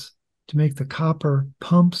catalyst to make the copper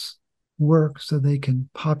pumps work so they can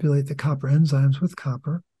populate the copper enzymes with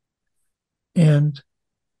copper. And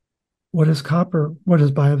what does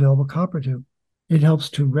bioavailable copper do? It helps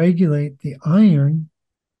to regulate the iron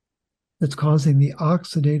that's causing the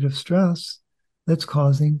oxidative stress that's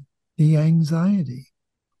causing the anxiety.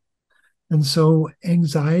 And so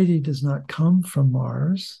anxiety does not come from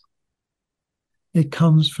Mars. It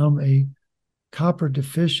comes from a copper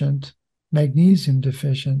deficient, magnesium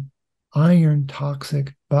deficient, iron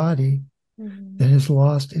toxic body that has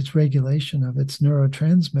lost its regulation of its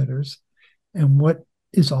neurotransmitters. And what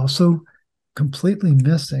is also completely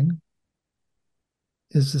missing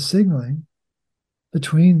is the signaling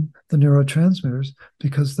between the neurotransmitters,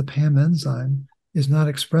 because the PAM enzyme is not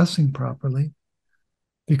expressing properly,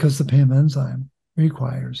 because the PAM enzyme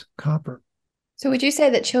requires copper. So would you say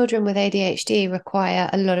that children with ADHD require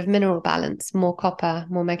a lot of mineral balance, more copper,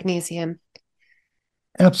 more magnesium?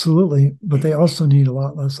 Absolutely, but they also need a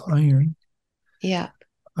lot less iron. Yeah.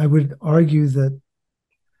 I would argue that.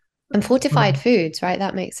 And fortified foods, right?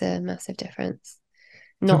 That makes a massive difference.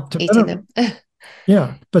 Not eating them.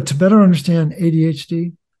 Yeah, but to better understand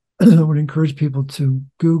ADHD, I would encourage people to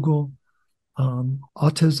Google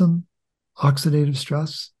autism, oxidative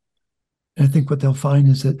stress. And I think what they'll find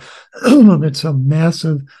is that it's a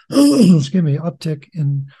massive, uptick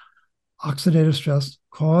in oxidative stress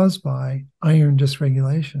caused by iron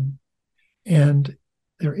dysregulation. And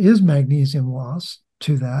there is magnesium loss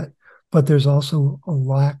to that, but there's also a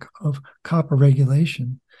lack of copper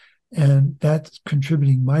regulation. And that's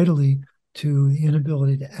contributing mightily to the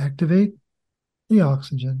inability to activate the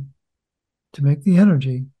oxygen to make the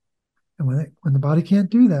energy. And when the body can't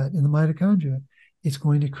do that in the mitochondria, it's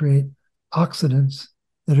going to create oxidants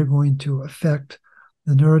that are going to affect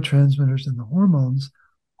the neurotransmitters and the hormones,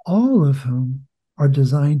 all of whom are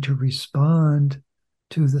designed to respond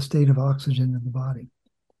to the state of oxygen in the body.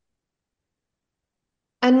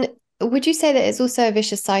 And would you say that it's also a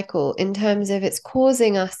vicious cycle in terms of it's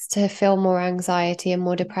causing us to feel more anxiety and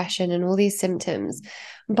more depression and all these symptoms,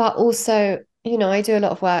 but also, I do a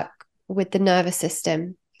lot of work with the nervous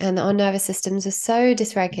system, and our nervous systems are so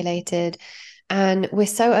dysregulated and we're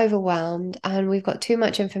so overwhelmed and we've got too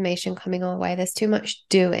much information coming our way. There's too much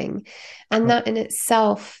doing. And that in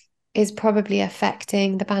itself is probably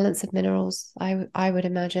affecting the balance of minerals, I would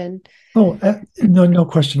imagine. Oh, no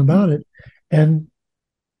question about it. And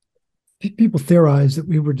people theorize that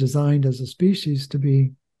we were designed as a species to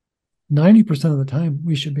be 90% of the time,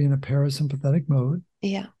 we should be in a parasympathetic mode,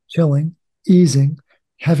 Yeah. chilling, easing,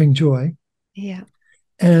 having joy. Yeah.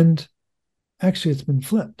 And actually, it's been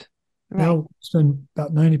flipped. Right. Now, we spend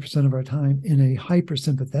about 90% of our time in a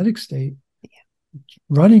hypersympathetic state,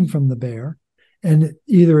 running from the bear. And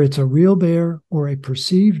either it's a real bear or a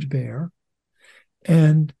perceived bear.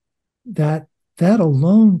 And that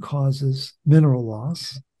alone causes mineral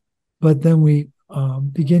loss. But then we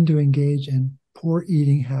begin to engage in poor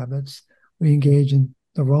eating habits. We engage in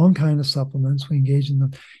the wrong kind of supplements. We engage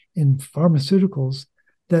in pharmaceuticals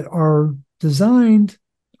that are designed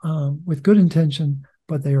with good intention,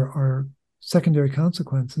 but there are secondary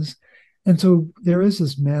consequences. And so there is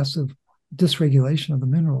this massive dysregulation of the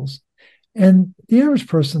minerals. And the average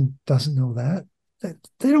person doesn't know that.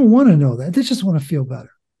 They don't want to know that. They just want to feel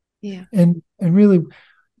better. Yeah. And really,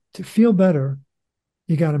 to feel better,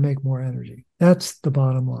 you got to make more energy. That's the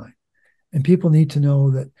bottom line. And people need to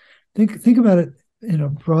know that. Think about it in a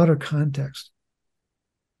broader context.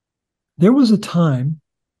 There was a time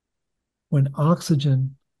when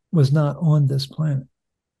oxygen was not on this planet.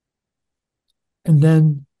 And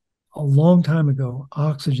then a long time ago,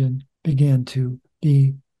 oxygen began to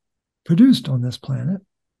be produced on this planet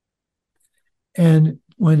and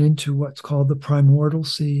went into what's called the primordial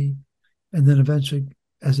sea. And then eventually,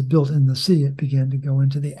 as it built in the sea, it began to go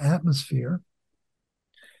into the atmosphere.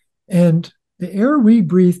 And the air we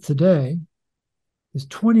breathe today is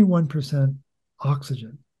 21%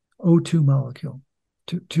 oxygen, O2 molecule.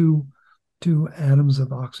 Two atoms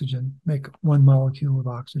of oxygen make one molecule of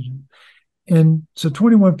oxygen. And so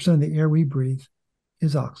 21% of the air we breathe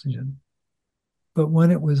is oxygen. But when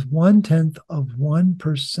it was 1/10 of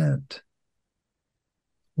 1%,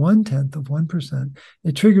 1/10 of 1%,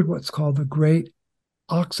 it triggered what's called the Great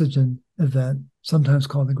Oxygen Event, sometimes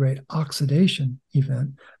called the Great Oxidation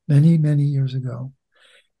Event, many, many years ago.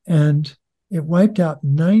 And it wiped out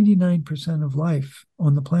 99% of life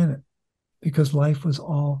on the planet because life was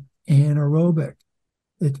all anaerobic.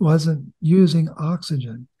 It wasn't using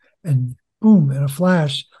oxygen. And boom, in a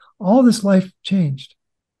flash, all this life changed.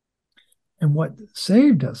 And what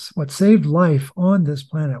saved us, what saved life on this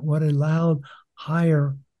planet, what allowed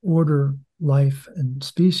higher order life and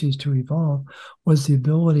species to evolve was the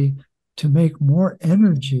ability to make more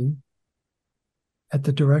energy at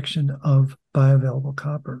the direction of bioavailable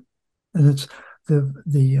copper. And it's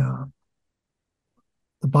the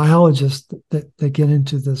biologists that get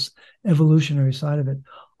into this evolutionary side of it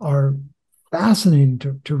are fascinating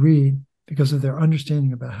to read because of their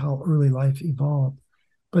understanding about how early life evolved.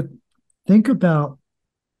 But think about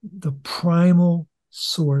the primal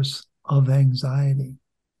source of anxiety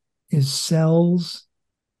is cells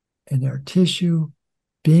and their tissue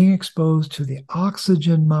being exposed to the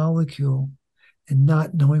oxygen molecule and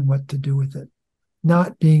not knowing what to do with it,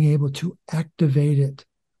 not being able to activate it,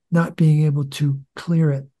 not being able to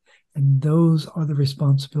clear it. And those are the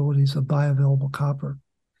responsibilities of bioavailable copper.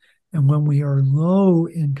 And when we are low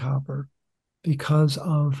in copper because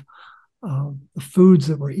of the foods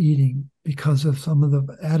that we're eating, because of some of the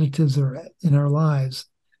additives that are in our lives,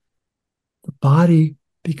 the body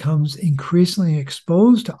becomes increasingly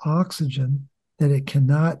exposed to oxygen that it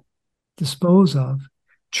cannot dispose of,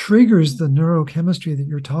 triggers the neurochemistry that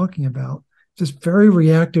you're talking about, just very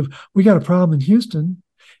reactive. We got a problem in Houston,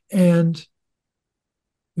 and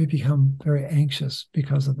we become very anxious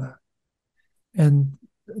because of that. And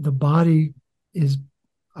the body is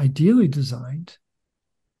ideally designed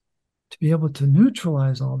to be able to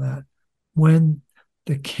neutralize all that when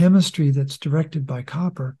the chemistry that's directed by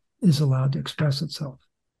copper is allowed to express itself.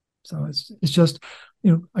 So it's just,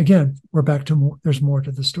 again, we're back to more, there's more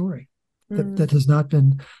to the story that has not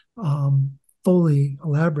been fully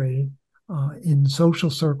elaborated in social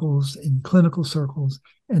circles, in clinical circles.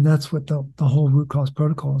 And that's what the whole root cause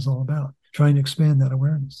protocol is all about, trying to expand that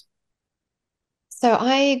awareness. So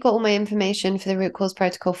I got all my information for the root cause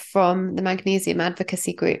protocol from the Magnesium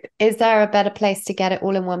advocacy group. Is there a better place to get it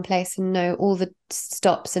all in one place and know all the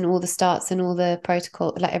stops and all the starts and all the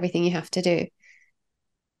protocol, like everything you have to do?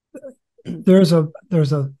 There's an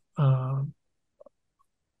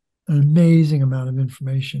amazing amount of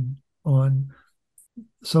information on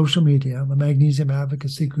social media, the Magnesium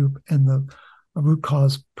Advocacy Group and the Root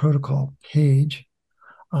Cause Protocol page.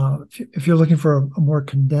 If you're looking for a more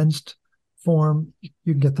condensed form,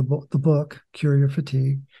 you can get the book, Cure Your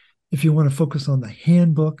Fatigue. If you want to focus on the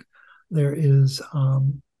handbook, there is a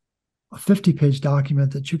 50-page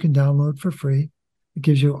document that you can download for free. It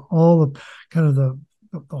gives you all of kind of the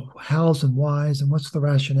hows and whys and what's the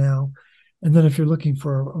rationale. And then if you're looking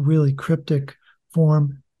for a really cryptic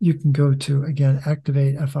form, you can go to, again,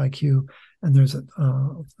 Activate FIQ, and there's an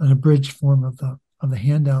abridged form of the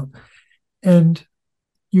handout. And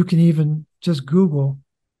you can even just Google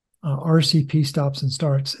RCP stops and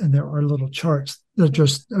starts, and there are little charts that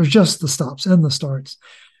are just the stops and the starts.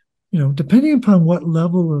 Depending upon what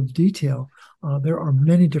level of detail, there are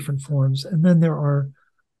many different forms. And then there are,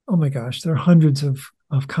 oh my gosh, there are hundreds of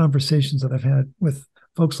conversations that I've had with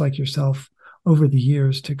folks like yourself over the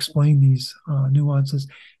years to explain these nuances.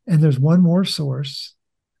 And there's one more source.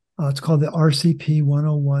 It's called the RCP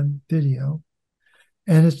 101 video.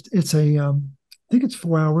 And it's a, I think it's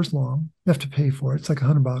 4 hours long. You have to pay for it. It's like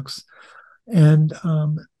 $100. And,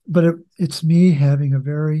 but it's me having a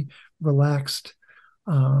very relaxed,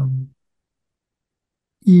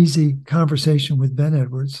 easy conversation with Ben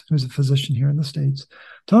Edwards, who's a physician here in the States,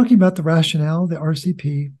 talking about the rationale, the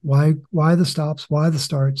RCP, why the stops, why the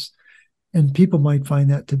starts, and people might find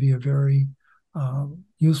that to be a very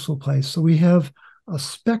useful place. So we have a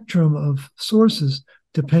spectrum of sources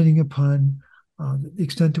depending upon the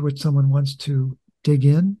extent to which someone wants to dig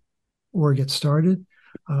in or get started.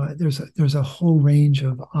 There's a whole range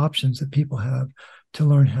of options that people have to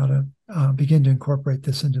learn how to begin to incorporate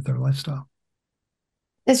this into their lifestyle.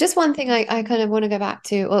 There's just one thing I kind of want to go back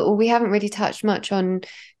to, or we haven't really touched much on,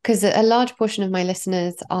 because a large portion of my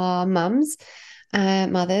listeners are mums,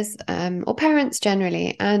 mothers, or parents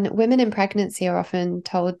generally. And women in pregnancy are often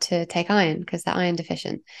told to take iron because they're iron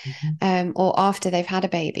deficient, or after they've had a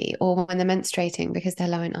baby, or when they're menstruating because they're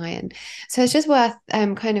low in iron. So it's just worth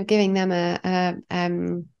kind of giving them a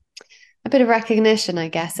bit of recognition, I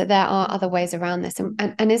guess, that there are other ways around this.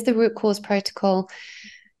 And is the root cause protocol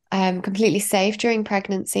completely safe during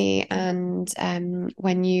pregnancy and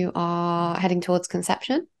when you are heading towards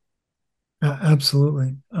conception?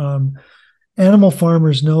 Absolutely. Animal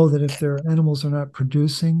farmers know that if their animals are not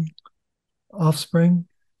producing offspring,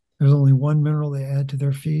 there's only one mineral they add to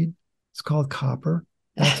their feed. It's called copper.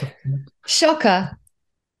 That's a Shocker.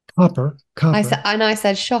 Copper. I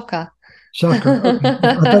said shocker. Shocker. Okay.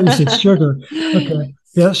 I thought you said sugar. Okay.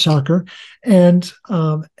 Yeah, shocker. And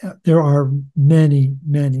there are many,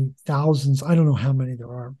 many thousands. I don't know how many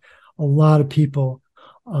there are. A lot of people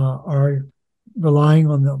are relying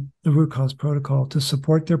on the root cause protocol to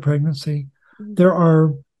support their pregnancy. There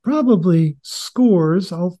are probably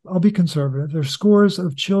scores, I'll be conservative, there's scores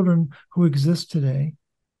of children who exist today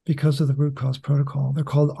because of the root cause protocol. They're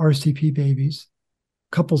called RCP babies,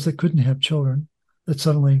 couples that couldn't have children that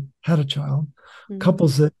suddenly had a child,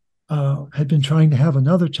 couples that had been trying to have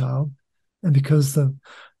another child, and because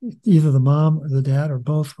either the mom or the dad or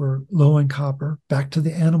both were low in copper, back to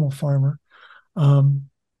the animal farmer,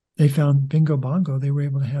 they found bingo bongo, they were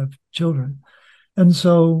able to have children. And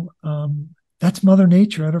so that's Mother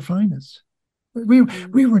Nature at her finest. We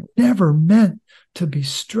were never meant to be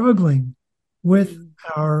struggling with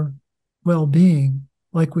our well-being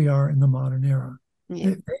like we are in the modern era.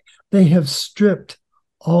 Yeah. They have stripped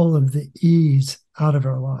all of the ease out of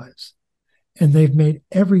our lives, and they've made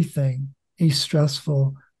everything a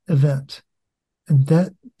stressful event. And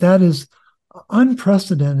that is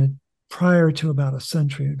unprecedented prior to about a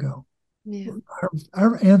century ago. Yeah.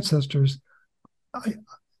 Our ancestors,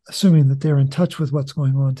 assuming that they're in touch with what's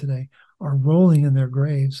going on today, are rolling in their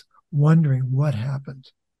graves wondering what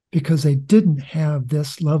happened, because they didn't have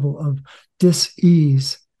this level of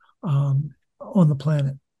dis-ease on the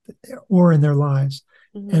planet or in their lives.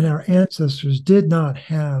 Mm-hmm. And our ancestors did not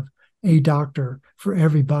have a doctor for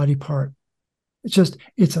every body part.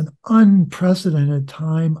 It's an unprecedented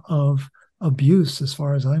time of abuse, as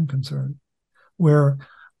far as I'm concerned, where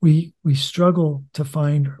we struggle to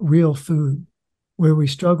find real food, where we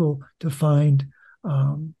struggle to find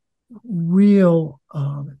real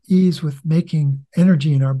ease with making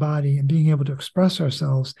energy in our body and being able to express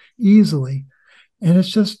ourselves easily. And it's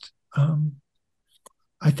just,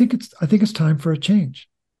 I think it's time for a change.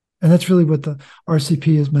 And that's really what the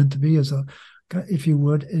RCP is meant to be, as a, if you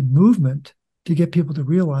would, a movement to get people to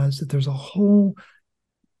realize that there's a whole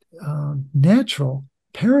natural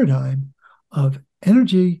paradigm of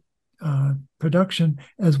energy production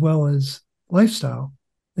as well as lifestyle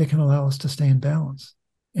that can allow us to stay in balance.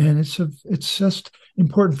 And it's just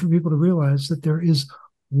important for people to realize that there is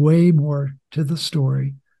way more to the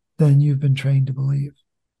story than you've been trained to believe.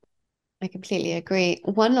 I completely agree.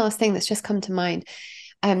 One last thing that's just come to mind.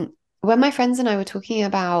 When my friends and I were talking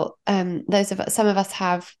about some of us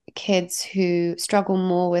have kids who struggle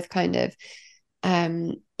more with kind of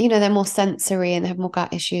they're more sensory and they have more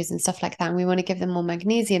gut issues and stuff like that. And we want to give them more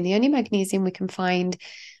magnesium. The only magnesium we can find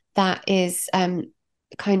that is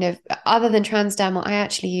kind of, other than transdermal, I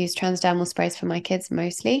actually use transdermal sprays for my kids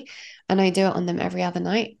mostly, and I do it on them every other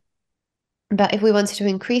night. But if we wanted to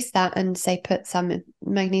increase that and say put some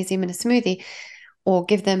magnesium in a smoothie or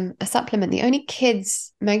give them a supplement, the only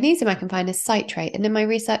kids magnesium I can find is citrate. And in my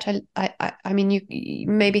research, I mean, you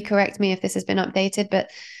maybe correct me if this has been updated, but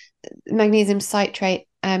magnesium citrate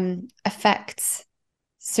affects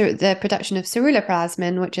the production of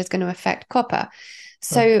ceruloplasmin, which is going to affect copper.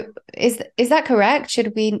 So right. Is that correct?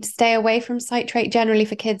 Should we stay away from citrate generally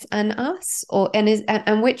for kids and us,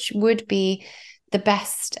 and which would be the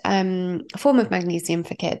best form of magnesium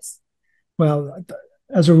for kids? Well,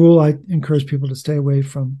 as a rule, I encourage people to stay away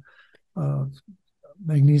from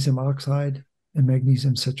magnesium oxide and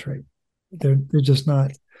magnesium citrate. They're just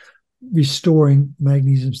not restoring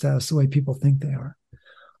magnesium status the way people think they are.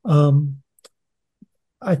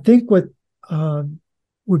 I think what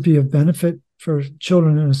would be of benefit for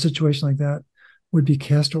children in a situation like that would be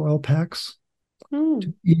castor oil packs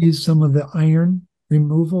to ease some of the iron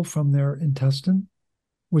removal from their intestine,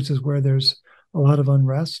 which is where there's a lot of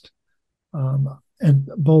unrest, and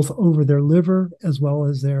both over their liver as well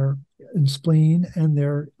as their spleen and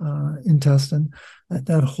their intestine.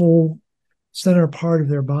 That whole center part of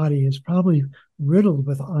their body is probably riddled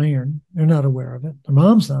with iron. They're not aware of it. Their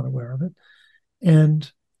mom's not aware of it.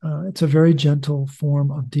 And it's a very gentle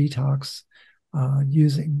form of detox,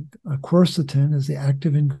 using quercetin as the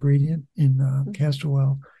active ingredient in castor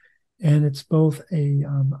oil. And it's both a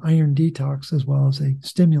iron detox as well as a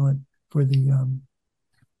stimulant for the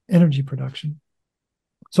energy production.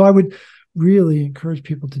 So I would really encourage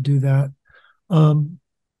people to do that.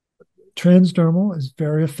 Transdermal is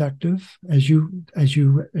very effective, as you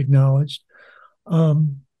acknowledged.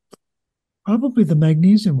 Probably the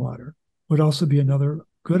magnesium water would also be another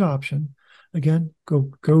good option. Again,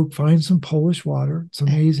 go find some Polish water. It's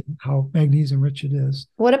amazing how magnesium rich it is.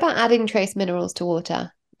 What about adding trace minerals to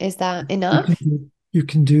water? Is that enough? You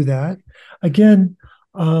can do that. Again,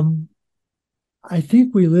 I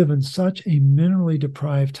think we live in such a minerally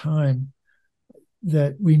deprived time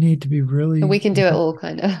that we need to be really... We can do it all,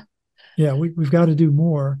 kind of. Yeah, we've got to do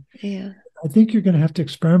more. Yeah. I think you're going to have to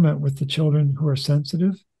experiment with the children who are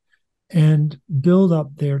sensitive and build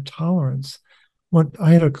up their tolerance.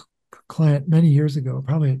 I had a client many years ago,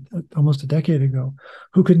 probably almost a decade ago,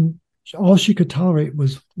 all she could tolerate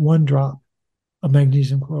was 1 drop of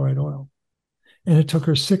magnesium chloride oil. And it took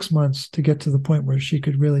her 6 months to get to the point where she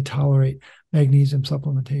could really tolerate magnesium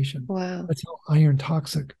supplementation. Wow. That's how iron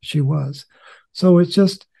toxic she was. So it's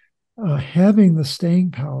just having the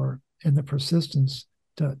staying power and the persistence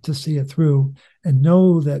to see it through and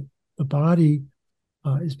know that the body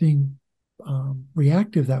is being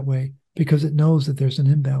reactive that way because it knows that there's an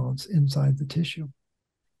imbalance inside the tissue.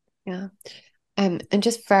 Yeah. And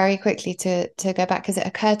just very quickly to go back, because it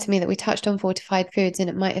occurred to me that we touched on fortified foods and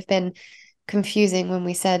it might have been confusing when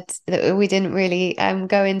we said that we didn't really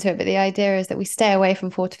go into it, but the idea is that we stay away from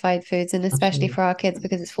fortified foods, and especially Absolutely. for our kids,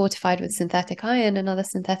 because it's fortified with synthetic iron and other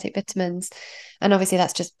synthetic vitamins, and obviously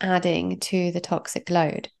that's just adding to the toxic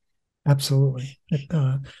load. Absolutely.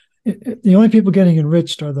 The only people getting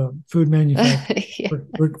enriched are the food manufacturers. Yeah,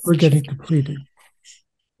 we're getting depleted.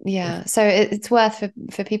 Yeah, so it's worth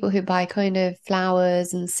for people who buy kind of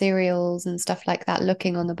flours and cereals and stuff like that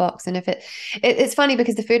looking on the box. And if it's funny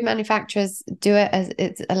because the food manufacturers do it as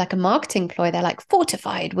it's like a marketing ploy. They're like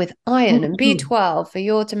fortified with iron and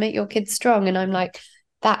B12 to make your kids strong. And I'm like,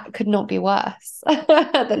 that could not be worse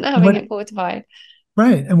than having it fortified.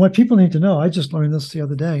 Right. And what people need to know, I just learned this the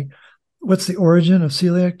other day. What's the origin of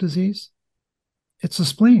celiac disease? It's the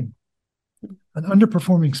spleen. An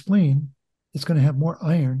underperforming spleen is going to have more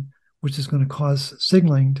iron, which is going to cause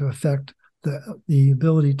signaling to affect the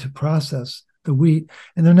ability to process the wheat.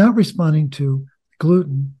 And they're not responding to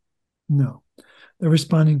gluten. No, they're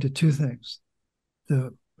responding to 2 things.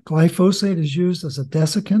 The glyphosate is used as a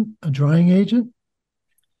desiccant, a drying agent,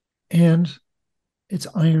 and it's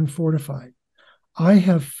iron fortified. I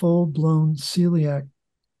have full-blown celiac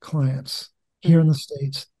clients here in the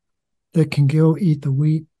States that can go eat the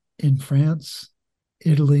wheat in France,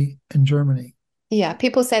 Italy, and Germany. Yeah,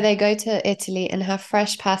 people say they go to Italy and have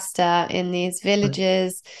fresh pasta in these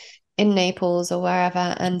villages in Naples or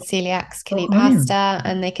wherever, and celiacs can eat pasta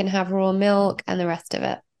and they can have raw milk and the rest of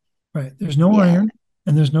it. Right. There's no iron.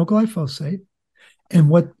 and there's no glyphosate. And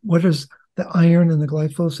what is the iron and the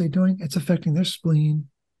glyphosate doing? It's affecting their spleen,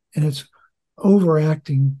 and it's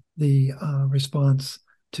overacting the response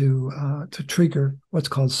to trigger what's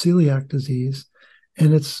called celiac disease,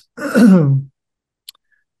 and it's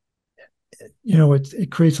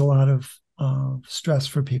it creates a lot of stress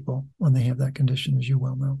for people when they have that condition, as you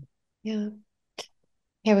well know. Yeah.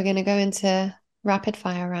 Okay, we're going to go into rapid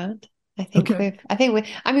fire round. We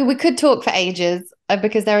could talk for ages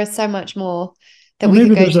because there is so much more that we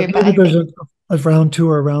could go through. Maybe there's a round 2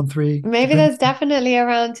 or a round 3. Maybe there's definitely a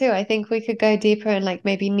round 2. I think we could go deeper and like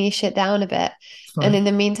maybe niche it down a bit. And in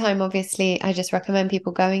the meantime, obviously, I just recommend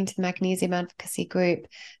people going to the Magnesium Advocacy group,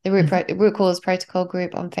 the Root Cause Protocol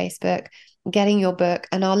group on Facebook, getting your book,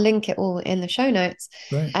 and I'll link it all in the show notes.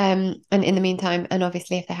 Right. And in the meantime, and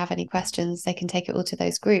obviously if they have any questions, they can take it all to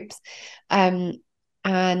those groups. But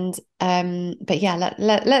yeah,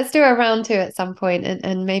 let's do a round 2 at some point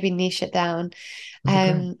and maybe niche it down.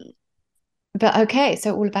 But okay,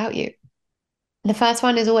 so all about you. The first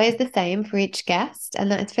one is always the same for each guest,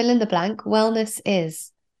 and that is fill in the blank. Wellness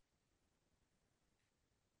is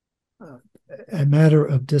a matter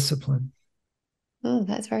of discipline. Oh,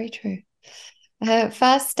 that's very true.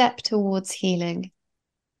 First step towards healing.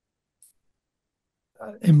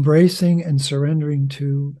 Embracing and surrendering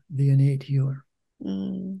to the innate healer.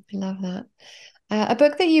 I love that. A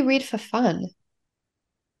book that you read for fun.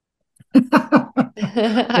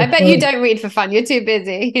 I bet you don't read for fun. You're too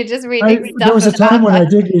busy. You're just reading stuff. There was a time when I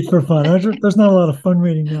did read for fun. There's not a lot of fun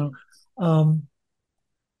reading now.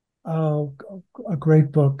 A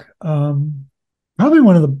great book. Probably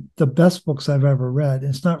one of the best books I've ever read.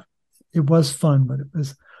 It was fun, but it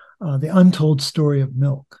was The Untold Story of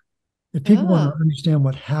Milk. If people want to understand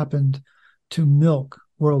what happened to milk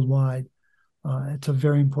worldwide, it's a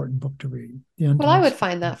very important book to read. Well, I would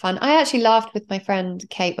find that fun. I actually laughed with my friend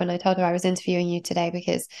Kate when I told her I was interviewing you today,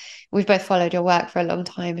 because we've both followed your work for a long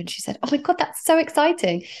time. And she said, "Oh my God, that's so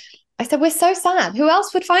exciting." I said, "We're so sad. Who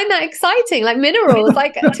else would find that exciting? Like minerals,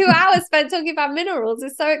 like 2 hours spent talking about minerals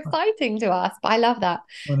is so exciting to us." But I love that.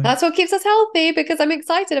 That's what keeps us healthy, because I'm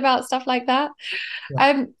excited about stuff like that.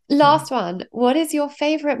 Yeah. Last one. What is your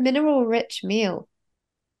favorite mineral-rich meal?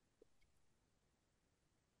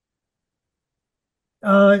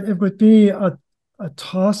 It would be a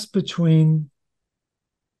toss between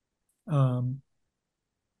a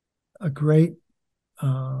great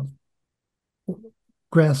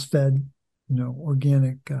grass-fed,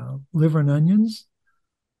 organic liver and onions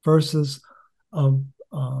versus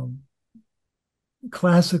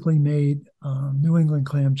classically made New England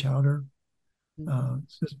clam chowder,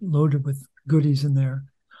 just loaded with goodies in there.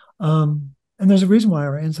 And there's a reason why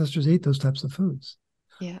our ancestors ate those types of foods.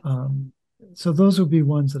 Yeah. So those would be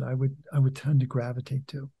ones that I would tend to gravitate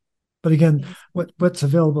to. But again, what's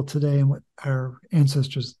available today and what our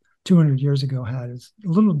ancestors 200 years ago had is a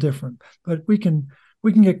little different. But we can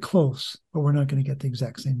get close, but we're not going to get the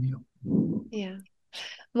exact same meal. Yeah.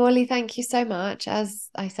 Morley, thank you so much. As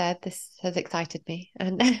I said, this has excited me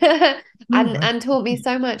and and taught me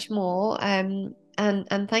so much more.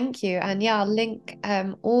 And thank you. And yeah, I'll link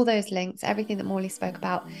all those links, everything that Morley spoke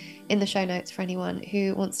about, in the show notes for anyone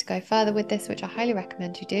who wants to go further with this, which I highly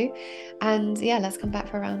recommend you do. And yeah, let's come back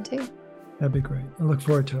for round 2. That'd be great. I look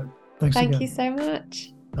forward to it. Thanks again. Thank you so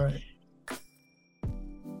much. All right.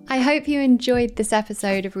 I hope you enjoyed this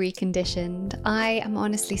episode of Reconditioned. I am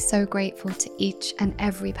honestly so grateful to each and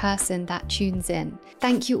every person that tunes in.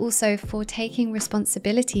 Thank you also for taking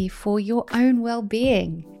responsibility for your own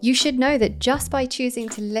well-being. You should know that just by choosing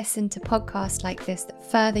to listen to podcasts like this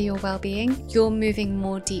that further your well-being, you're moving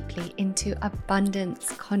more deeply into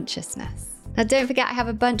abundance consciousness. Now, don't forget, I have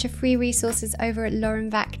a bunch of free resources over at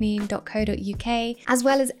laurenvakneen.co.uk, as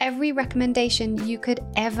well as every recommendation you could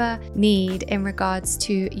ever need in regards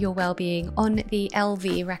to your well-being on the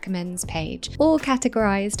LV Recommends page, all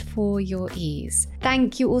categorized for your ease.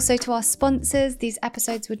 Thank you also to our sponsors. These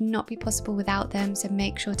episodes would not be possible without them, so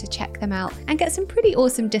make sure to check them out and get some pretty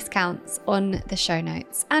awesome discounts on the show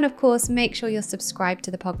notes. And of course, make sure you're subscribed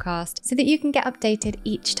to the podcast so that you can get updated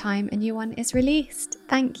each time a new one is released.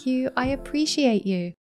 Thank you. I appreciate you.